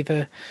should be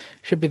the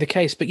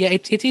case. But yeah,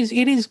 it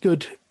is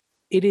good.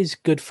 It is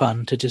good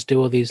fun to just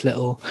do all these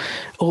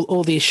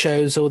all these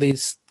shows, all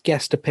these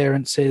guest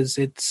appearances.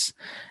 It's.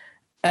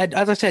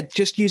 As I said,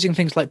 just using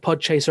things like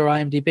Podchaser or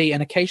IMDb,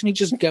 and occasionally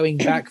just going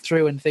back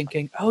through and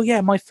thinking, oh yeah,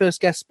 my first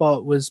guest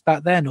spot was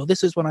back then, or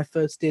this is when I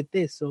first did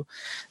this or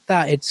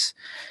that. It's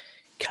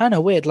kind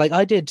of weird. Like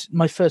I did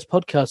my first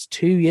podcast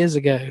 2 years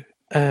ago,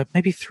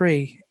 maybe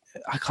 3.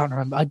 I can't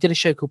remember. I did a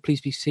show called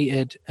Please Be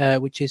Seated,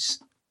 which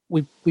is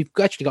we've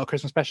actually got a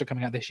Christmas special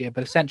coming out this year,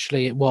 but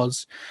essentially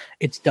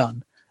it's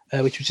done,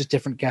 which was just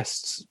different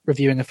guests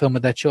reviewing a film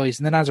of their choice.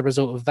 And then as a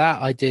result of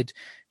that, I did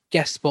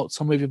guest spots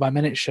on Movie by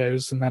Minute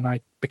shows, and then I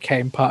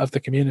became part of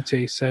the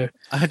community. So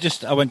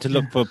I went to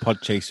look for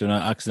Podchaser and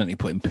I accidentally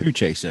put in Poo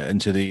Chaser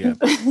into the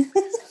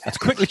let's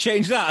quickly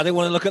change that. I didn't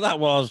want to look at that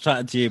while I was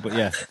chatting to you, but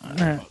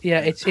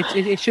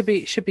it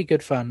should be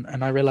good fun.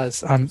 And I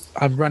realize I'm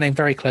running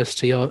very close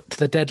to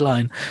the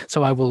deadline,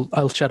 so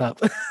I'll shut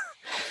up.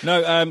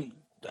 No,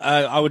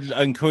 I would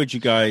encourage you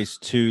guys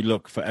to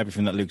look for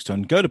everything that Luke's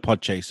done. Go to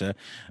Podchaser,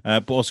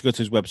 but also go to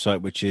his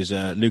website, which is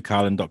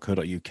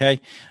lukeallen.co.uk.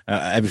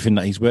 Everything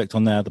that he's worked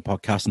on there, the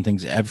podcast and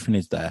things, everything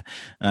is there.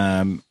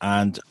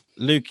 And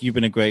Luke, you've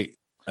been a great...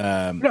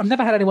 I've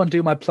never had anyone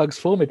do my plugs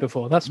for me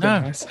before. That's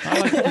been nice.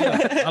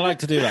 I like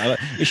to do that.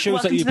 It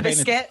shows that you're paying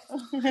attention.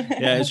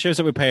 Yeah, it shows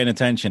that we're paying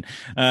attention.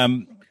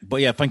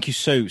 But yeah, thank you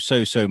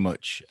so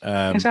much.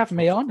 Thanks for having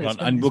me on.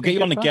 And we'll get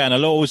you on again.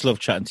 I'll always love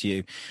chatting to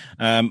you.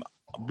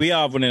 We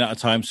are running out of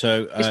time,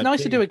 so it's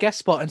nice to do a guest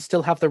spot and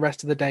still have the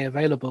rest of the day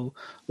available.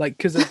 Like,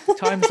 because of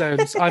time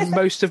zones,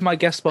 most of my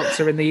guest spots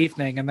are in the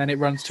evening, and then it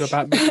runs to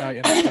about midnight.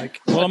 And it's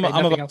like, well, okay,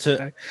 I'm about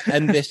to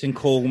end this and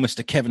call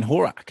Mr. Kevin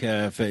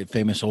Horak,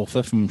 famous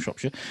author from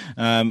Shropshire.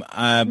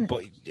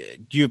 But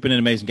you've been an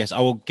amazing guest.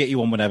 I will get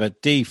you on whenever.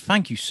 Dee,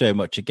 thank you so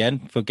much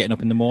again for getting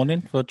up in the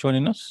morning for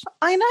joining us.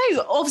 I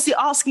know, obviously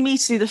asking me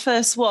to do the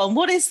first one.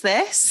 What is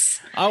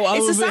this?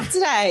 It's a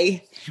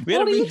Saturday.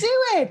 What are you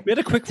doing? We had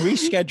a quick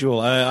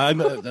reschedule. I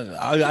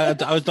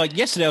was like,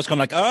 yesterday I was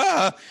kind of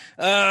like,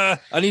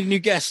 I need a new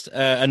guest.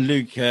 And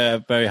Luke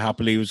very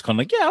happily was kind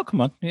of like, yeah, I'll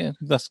come on. Yeah,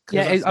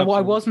 I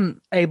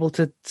wasn't able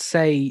to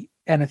say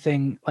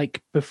anything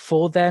like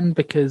before then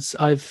because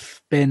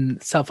I've been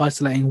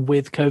self-isolating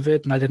with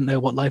COVID and I didn't know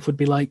what life would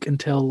be like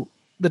until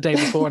the day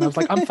before. And I was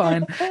like, I'm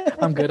fine.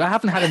 I'm good. I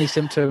haven't had any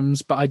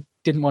symptoms, but I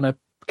didn't want to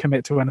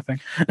commit to anything.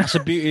 That's a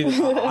beauty.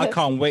 I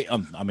can't wait.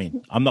 I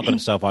mean, I'm not going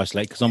to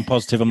self-isolate because I'm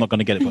positive I'm not going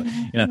to get it.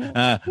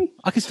 But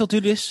I can still do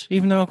this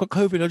even though I've got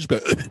COVID. I'll just go.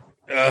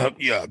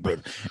 Yeah,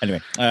 but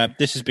anyway,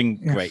 this has been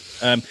great.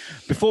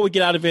 Before we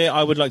get out of here,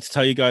 I would like to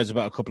tell you guys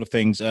about a couple of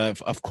things.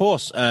 Of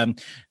course,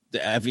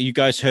 have you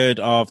guys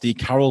heard of the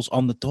Carols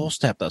on the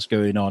Doorstep that's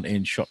going on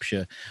in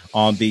Shropshire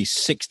on the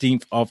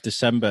 16th of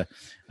December?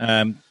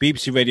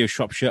 BBC Radio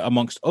Shropshire,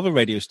 amongst other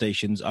radio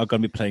stations, are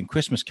going to be playing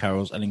Christmas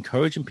carols and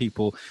encouraging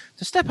people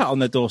to step out on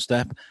their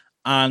doorstep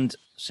and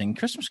sing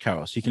Christmas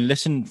carols. You can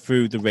listen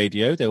through the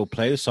radio. They will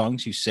play the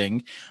songs you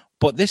sing.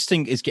 But this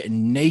thing is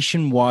getting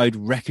nationwide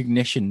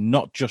recognition,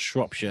 not just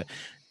Shropshire.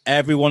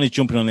 Everyone is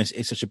jumping on this.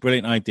 It's such a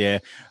brilliant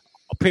idea.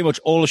 Pretty much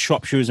all of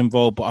Shropshire is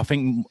involved, but I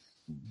think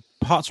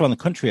parts around the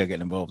country are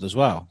getting involved as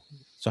well.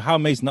 So how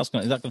amazing is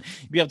that going to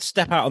be able to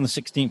step out on the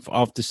 16th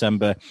of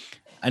December.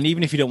 And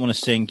even if you don't want to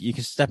sing, you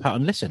can step out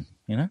and listen,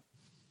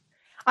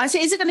 I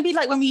see. Is it going to be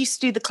like when we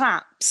used to do the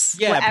claps?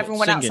 Yeah, where everyone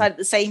went outside at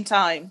the same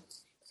time?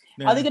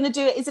 Yeah. Are they going to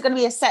do it? Is it going to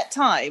be a set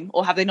time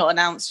or have they not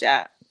announced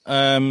yet?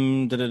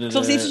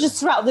 Obviously, if it's just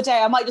throughout the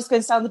day, I might just go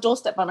and stand on the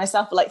doorstep by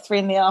myself at like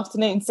 3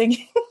 PM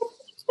singing.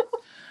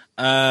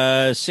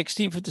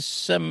 16th of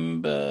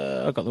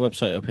December. I've got the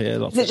website up here.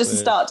 Is it just a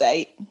start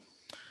date?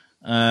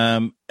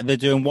 They're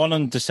doing one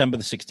on December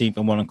the 16th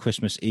and one on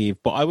Christmas Eve.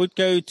 But I would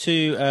go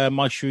to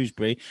My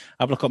Shrewsbury.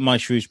 Have a look at My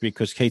Shrewsbury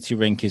because Katie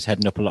Rink is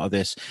heading up a lot of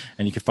this,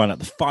 and you can find out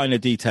the finer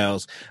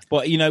details.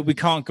 But we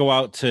can't go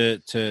out to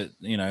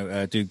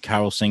do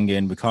carol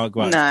singing. We can't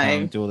go out to town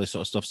and do all this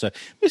sort of stuff. So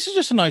this is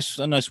just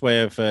a nice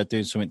way of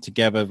doing something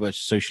together, but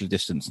socially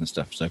distanced and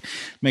stuff. So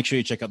make sure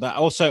you check out that.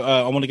 Also,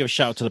 I want to give a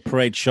shout out to the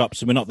Parade Shop.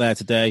 So we're not there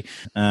today.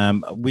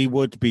 We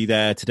would be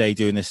there today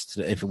doing this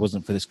if it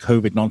wasn't for this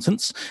COVID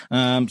nonsense.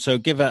 So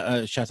give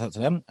a shout out to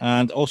them.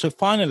 And also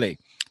finally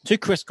to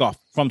Chris Goff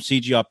from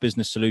CGR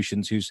Business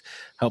Solutions, who's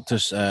helped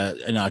us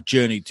in our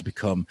journey to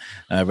become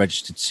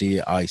registered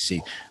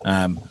CIC.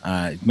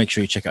 Make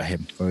sure you check out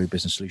him for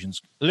business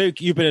solutions.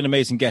 Luke, you've been an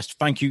amazing guest.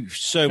 Thank you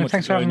so much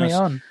for joining us.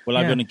 On. We'll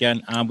have you on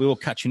again, and we will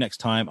catch you next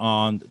time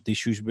on the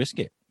Shrewsbury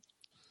Biscuit.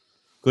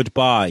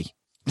 Goodbye.